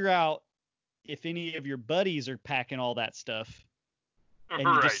figure out if any of your buddies are packing all that stuff, and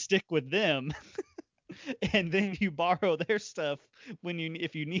you just stick with them, and then you borrow their stuff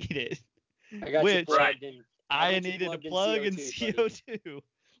if you need it. I got you plugged in. I needed a plug in CO2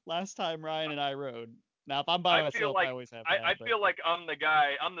 last time Ryan and I rode. Now, if I'm by myself, I always have that. I feel like I'm the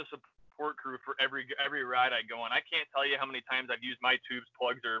guy. I'm the support crew for every ride I go on. I can't tell you how many times I've used my tubes,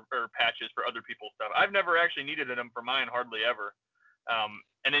 plugs, or patches for other people's stuff. I've never actually needed them for mine, hardly ever.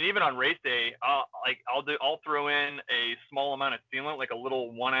 And then even on race day, I'll throw in a small amount of sealant, like a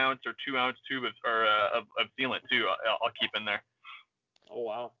little 1 ounce or 2 ounce tube of sealant too. I'll keep in there. Oh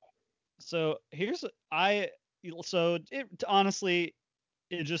wow. So honestly,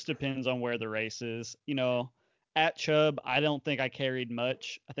 it just depends on where the race is. You know, at Chubb, I don't think I carried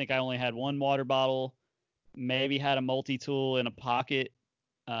much. I think I only had one water bottle, maybe had a multi-tool in a pocket.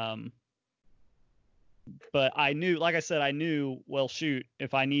 But I knew, like I said, well, shoot,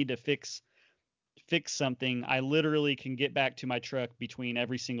 if I need to fix something, I literally can get back to my truck between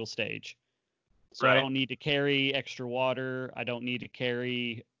every single stage. So right. I don't need to carry extra water. I don't need to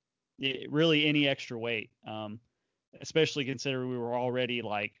carry really any extra weight. Especially considering we were already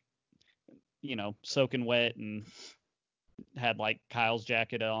like, soaking wet and had like Kyle's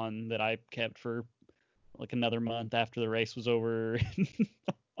jacket on that I kept for like another month after the race was over and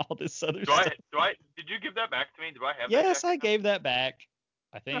all this other stuff. Did you give that back to me? Do I have that? Yes, I gave that back.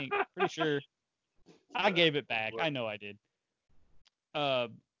 I think. Pretty sure. I gave it back. I know I did.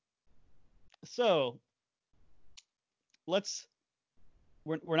 So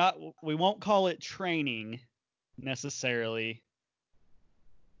we won't call it training necessarily.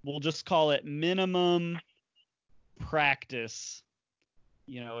 We'll just call it minimum practice.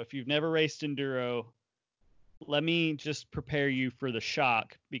 If you've never raced enduro, let me just prepare you for the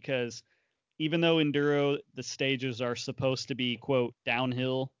shock, because even though enduro, the stages are supposed to be, quote,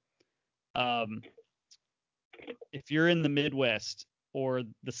 downhill, if you're in the Midwest or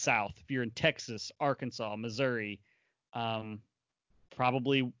the South, if you're in Texas, Arkansas, Missouri,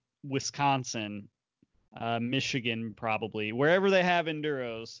 probably Wisconsin, Michigan, probably wherever they have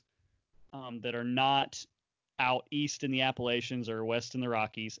enduros that are not out east in the Appalachians or west in the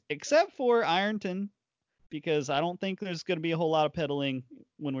Rockies, except for Ironton, because I don't think there's going to be a whole lot of pedaling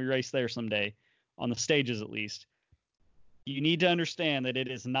when we race there someday, on the stages at least. You need to understand that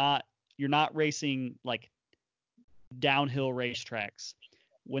you're not racing like downhill racetracks.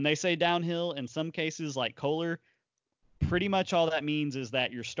 When they say downhill, in some cases like Kohler, pretty much all that means is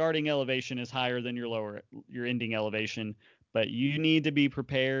that your starting elevation is higher than your ending elevation, but you need to be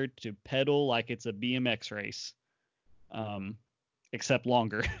prepared to pedal like it's a BMX race, except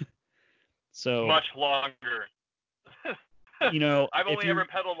longer. So much longer. I've only ever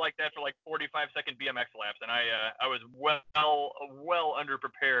pedaled like that for like 45-second BMX laps, and I was well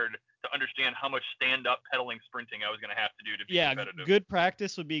underprepared to understand how much stand-up pedaling sprinting I was going to have to do to be competitive. Yeah, good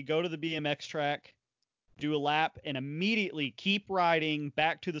practice would be go to the BMX track, do a lap, and immediately keep riding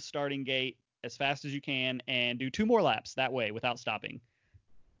back to the starting gate as fast as you can, and do 2 more laps that way without stopping.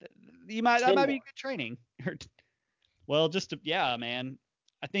 that might be good training. Well, yeah, man.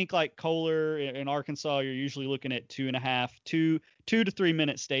 I think like Kohler in Arkansas, you're usually looking at 2 to 3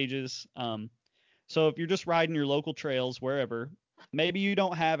 minute stages. So if you're just riding your local trails wherever, maybe you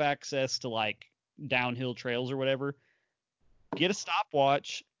don't have access to like downhill trails or whatever, get a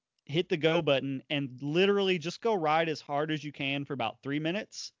stopwatch, hit the go button, and literally just go ride as hard as you can for about 3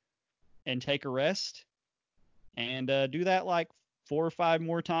 minutes and take a rest, and do that like 4 or 5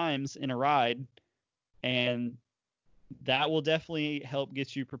 more times in a ride, and that will definitely help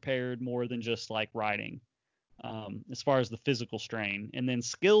get you prepared more than just like riding, as far as the physical strain. And then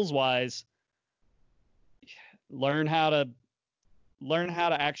skills wise, learn how to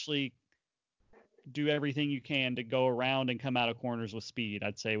actually do everything you can to go around and come out of corners with speed,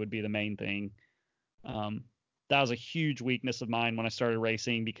 I'd say would be the main thing. That was a huge weakness of mine when I started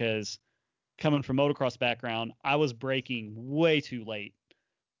racing, because coming from motocross background, I was braking way too late.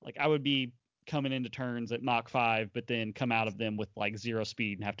 Like I would be coming into turns at Mach 5, but then come out of them with like 0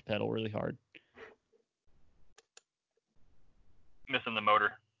 speed and have to pedal really hard. Missing the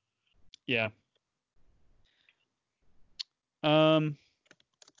motor. Yeah.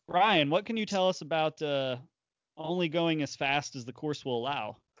 Ryan, what can you tell us about only going as fast as the course will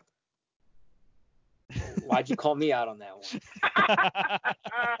allow? Why'd you call me out on that one?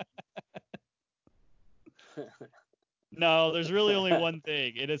 No, there's really only one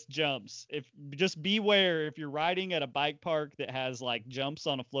thing, and it's jumps. Just beware if you're riding at a bike park that has like jumps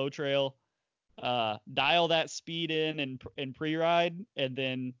on a flow trail, dial that speed in and pre-ride, and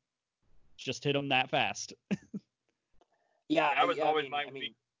then just hit them that fast. Yeah, that was always my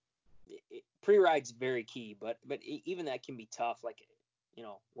week. Pre-ride's very key, but even that can be tough. Like, you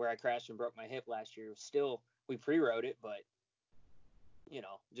know, where I crashed and broke my hip last year, still we pre-rode it, but you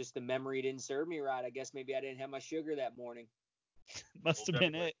know, just the memory didn't serve me right. I guess maybe I didn't have my sugar that morning. Must have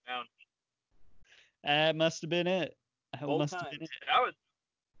been it. That must have been it. That must have been it.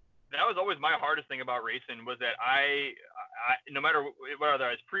 That was always my hardest thing about racing, was that I no matter whether I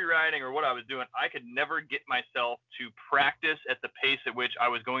was pre-riding or what I was doing, I could never get myself to practice at the pace at which I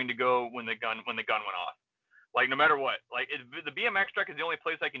was going to go when the gun went off. Like no matter what, like the BMX track is the only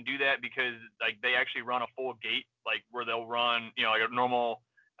place I can do that, because like they actually run a full gate, like where they'll run, you know, like a normal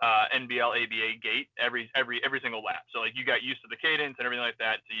NBL ABA gate every single lap. So like you got used to the cadence and everything like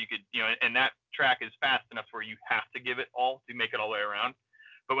that, so you could, you know, and that track is fast enough where you have to give it all to make it all the way around.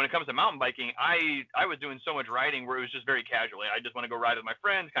 But when it comes to mountain biking, I was doing so much riding where it was just very casual. I just want to go ride with my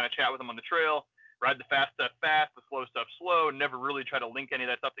friends, kind of chat with them on the trail, ride the fast stuff fast, the slow stuff slow, never really try to link any of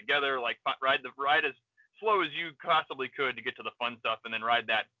that stuff together. Like ride as slow as you possibly could to get to the fun stuff, and then ride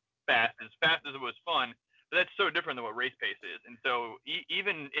that fast as it was fun. But that's so different than what race pace is. And so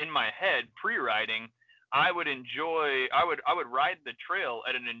even in my head, pre-riding, I would ride the trail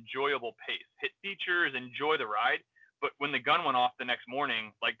at an enjoyable pace, hit features, enjoy the ride. But when the gun went off the next morning,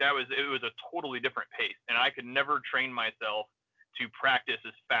 like it was a totally different pace, and I could never train myself to practice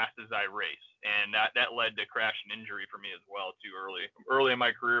as fast as I race, and that led to crash and injury for me as well too early in my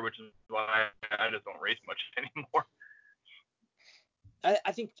career, which is why I just don't race much anymore.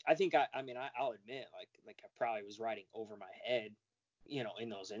 I think I'll admit like I probably was riding over my head, you know, in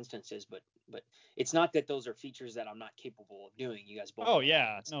those instances, but it's not that those are features that I'm not capable of doing. You guys both. Oh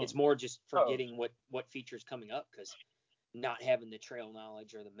yeah, it's more just forgetting what features coming up, because not having the trail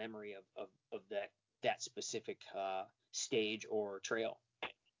knowledge or the memory of that specific stage or trail.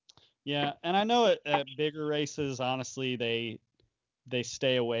 Yeah, and I know at bigger races, honestly, they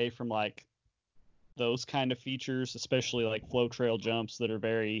stay away from like those kind of features, especially like flow trail jumps that are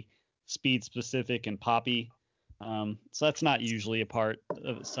very speed specific and poppy. So that's not usually a part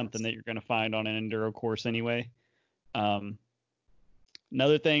of something that you're going to find on an enduro course anyway.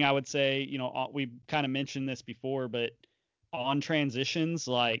 Another thing I would say, you know, we kind of mentioned this before, but on transitions,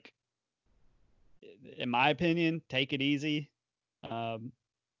 like, in my opinion, take it easy.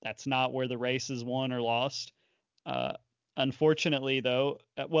 That's not where the race is won or lost. Unfortunately, though,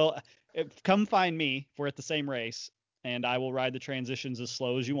 come find me if we're at the same race, and I will ride the transitions as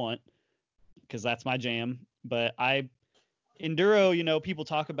slow as you want, because that's my jam. But enduro, you know, people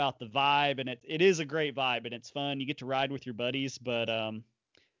talk about the vibe, and it is a great vibe, and it's fun. You get to ride with your buddies, but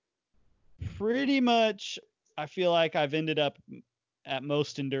pretty much I feel like I've ended up at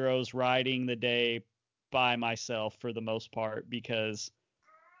most enduros riding the day by myself for the most part, because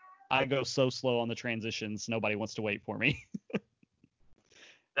I go so slow on the transitions, nobody wants to wait for me.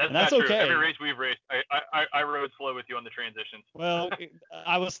 That's not true. Okay. Every race we've raced, I rode slow with you on the transitions. Well,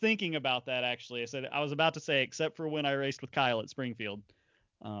 I was thinking about that actually. I was about to say, except for when I raced with Kyle at Springfield.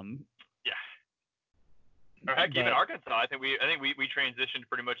 Yeah. Or heck, even Arkansas. I think we transitioned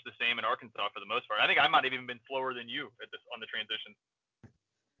pretty much the same in Arkansas for the most part. I think I might have even been slower than you on the transition.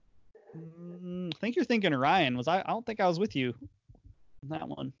 I think you're thinking Ryan. I don't think I was with you on that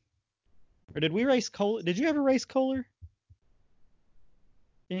one. Or did we race Kohler? Did you ever race Kohler?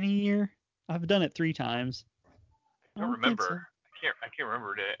 Any year? I've done it 3 times. I don't remember. So. I can't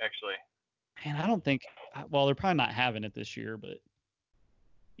remember it actually. Man, I don't think. Well, they're probably not having it this year, but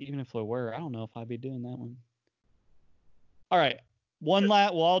even if they were, I don't know if I'd be doing that one. All right,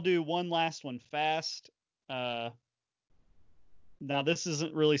 well, I'll do one last one fast. Now, this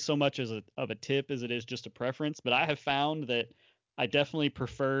isn't really so much of a tip as it is just a preference, but I have found that I definitely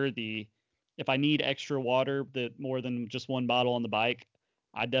prefer if I need extra water, more than just one bottle on the bike,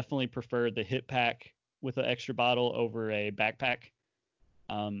 I definitely prefer the hip pack with an extra bottle over a backpack.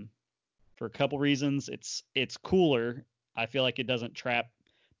 For a couple reasons. It's cooler. I feel like it doesn't trap.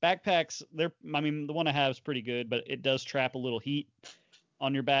 Backpacks, the one I have is pretty good, but it does trap a little heat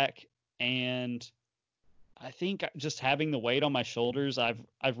on your back. And I think just having the weight on my shoulders,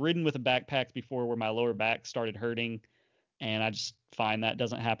 I've ridden with a backpack before where my lower back started hurting, and I just find that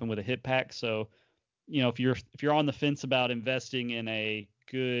doesn't happen with a hip pack. So, if you're on the fence about investing in a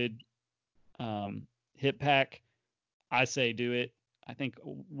good hip pack, I say do it. I think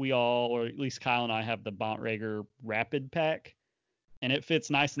we all, or at least Kyle and I, have the Bontrager Rapid Pack, and it fits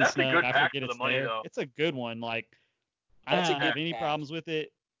nice and snug. That's a good pack for the money, though. It's a good one. Like, I don't have any problems with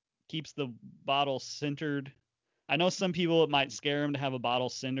it. Keeps the bottle centered. I know some people, it might scare them to have a bottle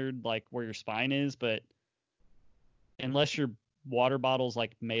centered like where your spine is, but unless your water bottle's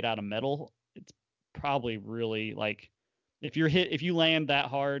like made out of metal, it's probably really like, if you land that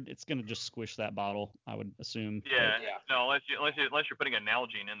hard, it's gonna just squish that bottle, I would assume. Yeah. No, unless you're putting a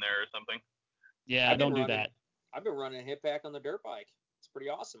Nalgene in there or something. Yeah, don't do that. I've been running a hip pack on the dirt bike. It's pretty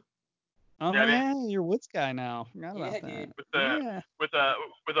awesome. Oh yeah, you're a Woods guy now. Forgot about that. Dude.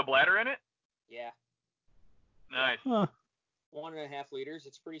 With a bladder in it. Yeah. Nice. Huh. 1.5 liters.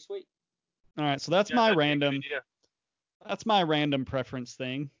 It's pretty sweet. All right, so that's my random. That's my random preference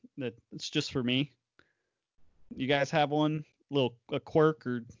thing. It's just for me. You guys have one, a quirk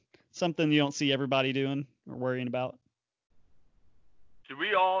or something you don't see everybody doing or worrying about? Do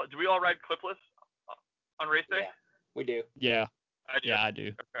we all ride clipless on race day? Yeah, we do. Yeah. I do.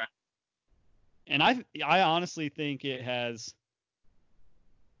 Okay. And I honestly think it has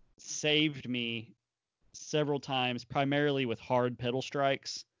saved me several times, primarily with hard pedal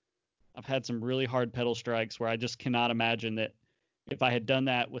strikes. I've had some really hard pedal strikes where I just cannot imagine that if I had done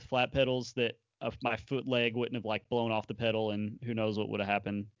that with flat pedals, that my foot leg wouldn't have like blown off the pedal, and who knows what would have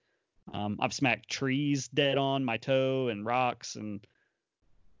happened. I've smacked trees dead on my toe and rocks, and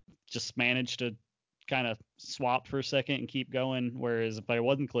just managed to kind of swap for a second and keep going. Whereas if I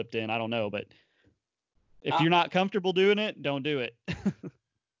wasn't clipped in, I don't know. But if you're not comfortable doing it, don't do it.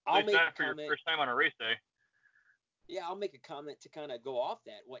 I'll make a for comment. Your first time on a race day. Yeah, I'll make a comment to kind of go off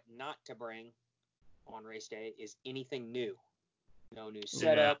that. What not to bring on race day is anything new. No new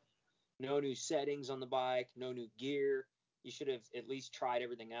setup, no new settings on the bike, no new gear. You should have at least tried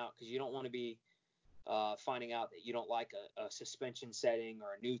everything out, because you don't want to be finding out that you don't like a suspension setting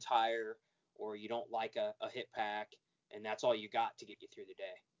or a new tire, or you don't like a hip pack, and that's all you got to get you through the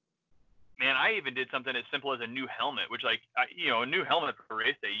day. Man, I even did something as simple as a new helmet, which, like, a new helmet for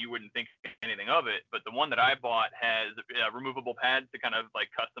race day, you wouldn't think anything of it. But the one that I bought has removable pads to kind of like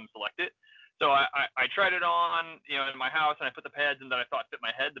custom select it. So I tried it on, in my house, and I put the pads in that I thought fit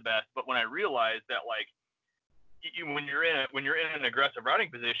my head the best. But when I realized that, like, when you're in an aggressive riding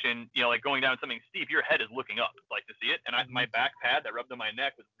position, like going down something steep, your head is looking up, like, to see it. And my back pad that rubbed on my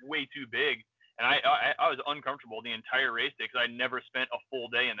neck was way too big. And I was uncomfortable the entire race day, because I never spent a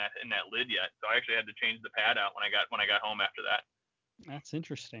full day in that lid yet. So I actually had to change the pad out when I got home after that. That's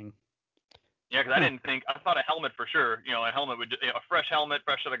interesting. Yeah, because I thought a helmet for sure. A helmet would a fresh helmet,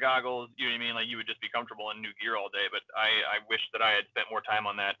 fresh set of goggles. You know what I mean? Like, you would just be comfortable in new gear all day. But I wish that I had spent more time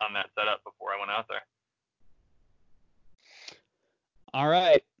on that setup before I went out there. All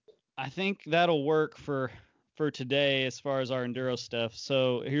right, I think that'll work for today as far as our enduro stuff.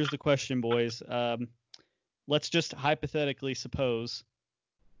 So here's the question, boys. Let's just hypothetically suppose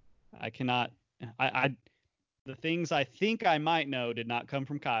the things I think I might know did not come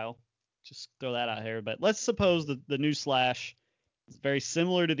from Kyle. Just throw that out here. But let's suppose the new Slash is very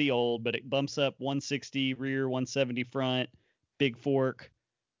similar to the old, but it bumps up 160 rear, 170 front, big fork,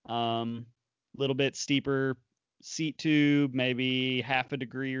 little bit steeper seat tube, maybe half a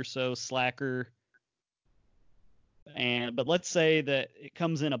degree or so slacker. But let's say that it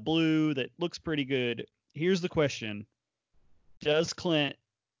comes in a blue that looks pretty good. Here's the question. Does Clint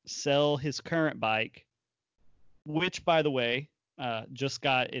sell his current bike which, by the way, just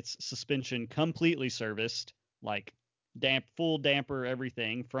got its suspension completely serviced, like full damper,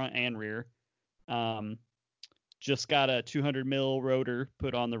 everything, front and rear. Just got a 200 mil rotor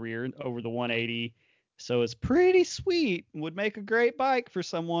put on the rear over the 180. So it's pretty sweet. Would make a great bike for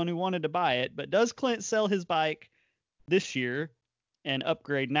someone who wanted to buy it. But does Clint sell his bike this year and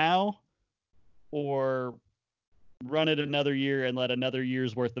upgrade now, or run it another year and let another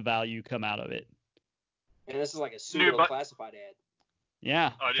year's worth of value come out of it? And this is like a pseudo classified ad.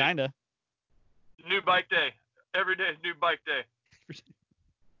 Yeah, kind of. New bike day. Every day is new bike day.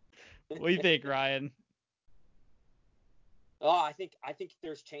 What do you think, Ryan? Oh, I think if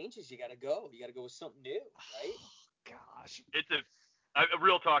there's changes, you got to go. You got to go with something new, right? Gosh. It's a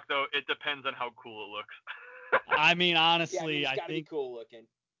real talk though. It depends on how cool it looks. I mean, honestly, it's got to be cool looking.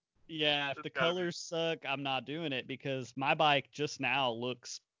 Yeah, if the colors suck, I'm not doing it, because my bike just now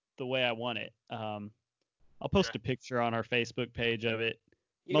looks the way I want it. I'll post a picture on our Facebook page of it.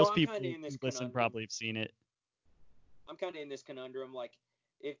 Most people who listen probably have seen it. I'm kind of in this conundrum, like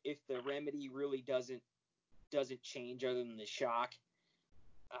if the remedy really doesn't change other than the shock,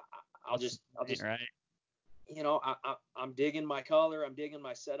 I'll just right. I'm digging my color, I'm digging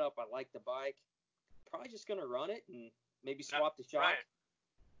my setup, I like the bike. Probably just gonna run it and maybe swap the shock.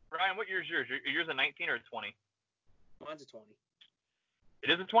 Ryan, what year is yours? Yours a 19 or a 20? Mine's a 20. It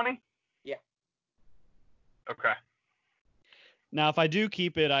is a 20? Yeah. Okay. Now, if I do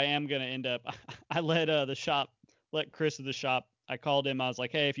keep it, I am going to end up, I let Chris of the shop, I called him. I was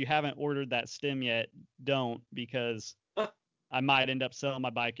like, hey, if you haven't ordered that stem yet, don't, because I might end up selling my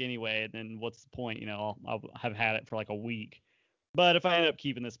bike anyway. And then what's the point? I'll have had it for like a week. But if I end up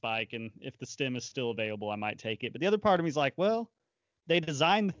keeping this bike and if the stem is still available, I might take it. But the other part of me is like, well, they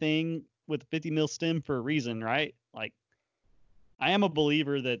designed the thing with 50 mil stem for a reason, right? Like, I am a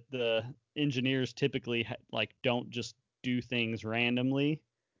believer that the engineers typically don't just do things randomly.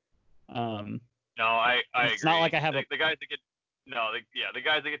 No, I agree. It's not like I have the guys that get the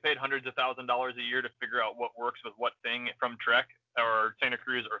guys that get paid hundreds of $1,000s a year to figure out what works with what thing from Trek or Santa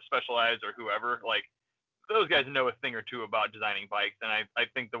Cruz or Specialized or whoever, like, those guys know a thing or two about designing bikes, and I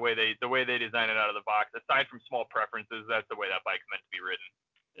think the way they design it out of the box, aside from small preferences, that's the way that bike's meant to be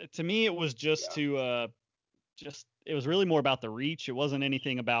ridden. To me, it was just it was really more about the reach. It wasn't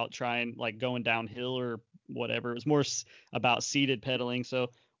anything about trying going downhill or whatever. It was more about seated pedaling. So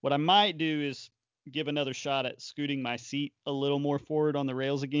what I might do is give another shot at scooting my seat a little more forward on the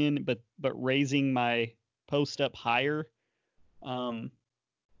rails again, but raising my post up higher.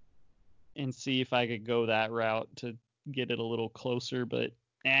 And see if I could go that route to get it a little closer. But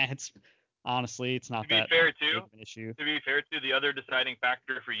it's honestly, it's not that big of an issue. To be fair, the other deciding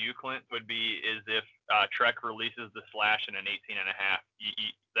factor for you, Clint, would be is if Trek releases the Slash in an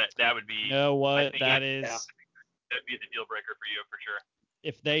 18.5. That would be. You know what? That'd be the deal breaker for you for sure.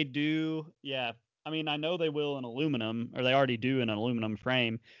 If they do, yeah. I mean, I know they will in aluminum, or they already do in an aluminum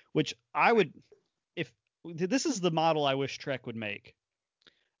frame, which I would. If this is the model I wish Trek would make.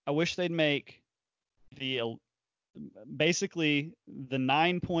 I wish they'd make basically the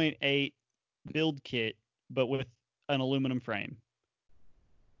 9.8 build kit, but with an aluminum frame.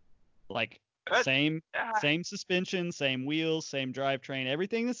 Like same suspension, same wheels, same drivetrain,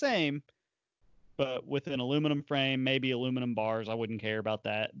 everything the same, but with an aluminum frame, maybe aluminum bars. I wouldn't care about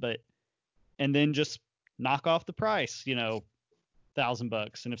that, and then just knock off the price,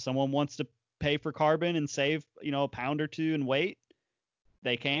 $1,000. And if someone wants to pay for carbon and save, a pound or two in weight,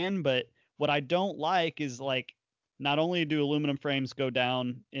 they can. But what I don't like is not only do aluminum frames go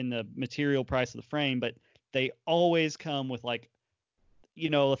down in the material price of the frame, but they always come with I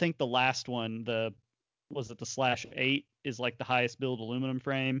think the last one, the Slash 8 is the highest build aluminum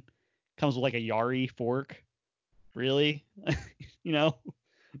frame, comes with a Yari fork. Really?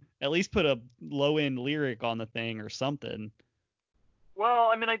 At least put a low end Lyric on the thing or something.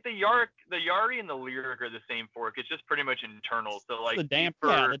 Well, I mean, the Yari and the Lyric are the same fork. It's just pretty much internal. So the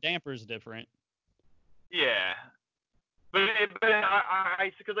damper's different. Yeah, but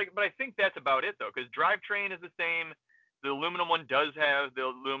I think that's about it though, because drivetrain is the same. The aluminum one does have the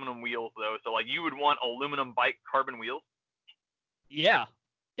aluminum wheels though, so you would want aluminum bike carbon wheels. Yeah,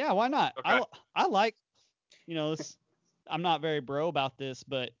 why not? Okay. I like, I'm not very bro about this,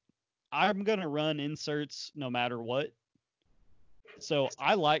 but I'm gonna run inserts no matter what. So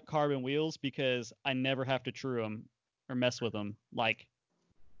I like carbon wheels because I never have to true them or mess with them.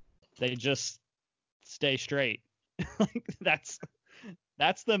 They just stay straight. That's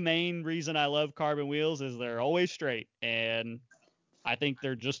the main reason I love carbon wheels, is they're always straight. And I think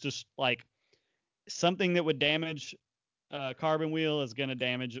they're just as something that would damage carbon wheel is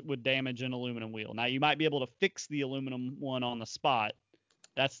would damage an aluminum wheel. Now you might be able to fix the aluminum one on the spot.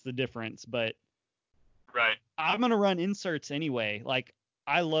 That's the difference. But right, I'm gonna run inserts anyway. Like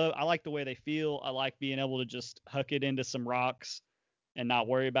I like the way they feel. I like being able to just huck it into some rocks and not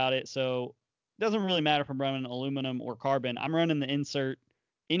worry about it. So it doesn't really matter if I'm running aluminum or carbon. I'm running the insert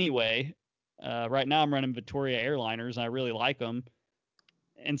anyway. Right now I'm running Victoria Airliners and I really like them.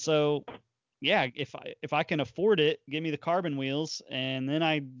 And so, yeah, if I can afford it, give me the carbon wheels, and then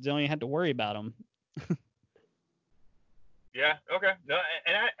I don't even have to worry about them. Yeah. Okay. No,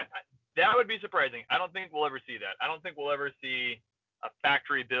 and I that would be surprising. I don't think we'll ever see that. I don't think we'll ever see a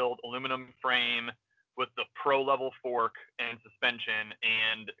factory built aluminum frame with the pro level fork and suspension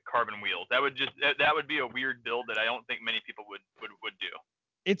and carbon wheels. That would be a weird build that I don't think many people would do.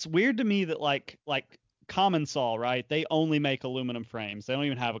 It's weird to me that like Common Saw, right? They only make aluminum frames. They don't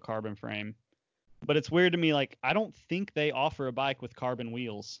even have a carbon frame. But it's weird to me, like, I don't think they offer a bike with carbon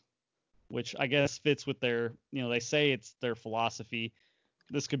wheels, which I guess fits with their, they say it's their philosophy.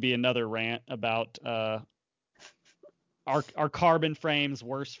 This could be another rant about are carbon frames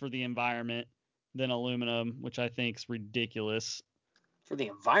worse for the environment than aluminum, which I think is ridiculous. For the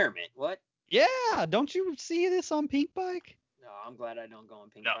environment? What? Yeah, don't you see this on Pink Bike? No, I'm glad I don't go on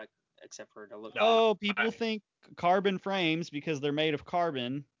Pink Bike except for to look. Oh, people think carbon frames, because they're made of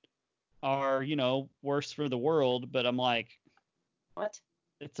carbon, are, worse for the world, but I'm like, what?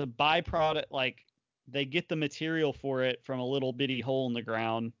 It's a byproduct. Like, they get the material for it from a little bitty hole in the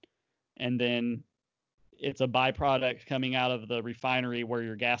ground, and then it's a byproduct coming out of the refinery where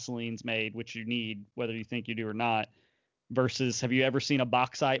your gasoline's made, which you need, whether you think you do or not. Versus, have you ever seen a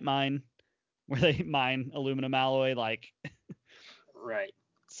bauxite mine where they mine aluminum alloy? Like, right.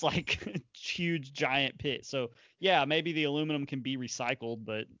 It's like a huge giant pit. So yeah, maybe the aluminum can be recycled,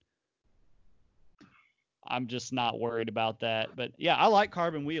 but I'm just not worried about that. But yeah, I like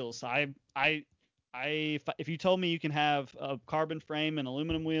carbon wheels. If you told me you can have a carbon frame and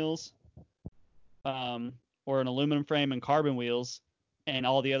aluminum wheels, or an aluminum frame and carbon wheels, and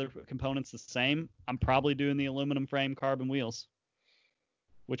all the other components the same, I'm probably doing the aluminum frame carbon wheels,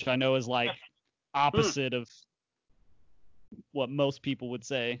 which I know is like opposite of what most people would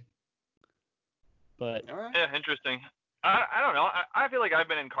say. But yeah, interesting. I don't know. I feel like I've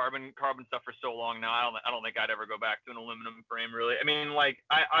been in carbon stuff for so long now. I don't think I'd ever go back to an aluminum frame, really. I mean, like,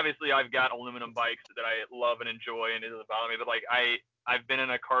 obviously I've got aluminum bikes that I love and enjoy, and it doesn't bother me. But like, I've been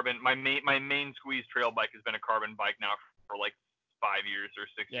in a carbon. My main squeeze trail bike has been a carbon bike now for like 5 years or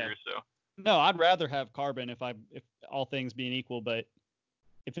 6 years. So. No, I'd rather have carbon if all things being equal. But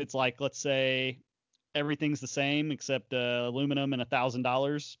if it's like, let's say everything's the same except aluminum and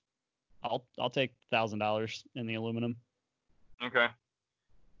 $1,000, I'll take $1,000 in the aluminum. Okay.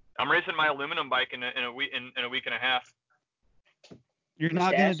 I'm racing my aluminum bike in a week and a half. You're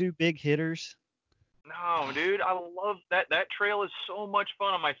not gonna do big hitters? No, dude. I love that. That trail is so much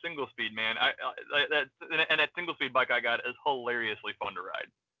fun on my single speed, man. That single speed bike I got is hilariously fun to ride.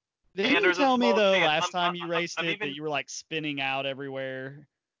 Didn't you tell me though last time you raced it that you were like spinning out everywhere?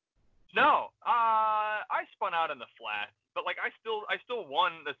 No, I spun out in the flat, but like I still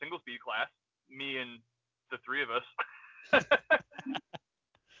won the single speed class. Me and the three of us. It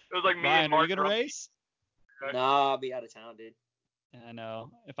was like me Ryan, and Mark. Are you gonna race? No, I'll be out of town, dude. I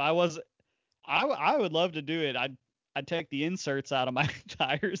know. If I was, I would love to do it. I'd take the inserts out of my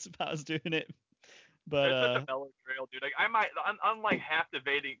tires if I was doing it. But it's such a mellow trail, dude. Like I'm like half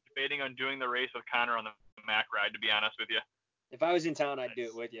debating on doing the race with Connor on the Mac ride, to be honest with you. If I was in town, I'd do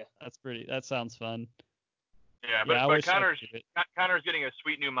it with you. That sounds fun. Yeah, but Connor's getting a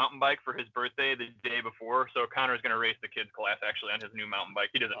sweet new mountain bike for his birthday the day before, so Connor's gonna race the kids class actually on his new mountain bike.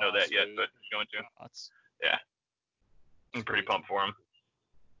 He doesn't know that yet, but he's going to. Yeah, I'm pretty pumped for him.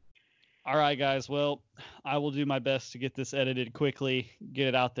 All right, guys. Well, I will do my best to get this edited quickly, get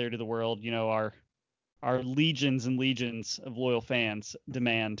it out there to the world. Our legions and legions of loyal fans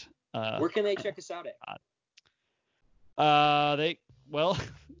demand. Where can they check us out at?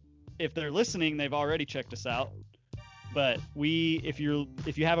 If they're listening, they've already checked us out. But if you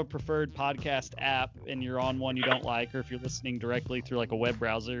have a preferred podcast app and you're on one you don't like, or if you're listening directly through like a web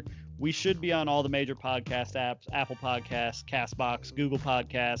browser, we should be on all the major podcast apps: Apple Podcasts, Castbox, Google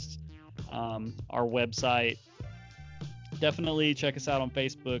Podcasts, our website. Definitely check us out on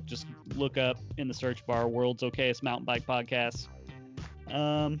Facebook. Just look up in the search bar World's Okayest Mountain Bike Podcast.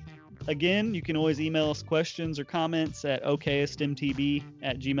 Again, you can always email us questions or comments at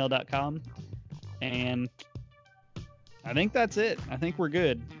okayestmtb@gmail.com. And I think that's it. I think we're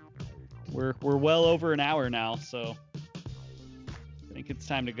good. We're well over an hour now, so I think it's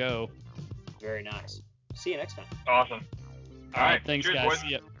time to go. Very nice. See you next time. Awesome. All right. Thanks, Cheers, guys. boys. See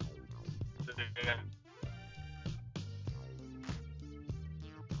ya.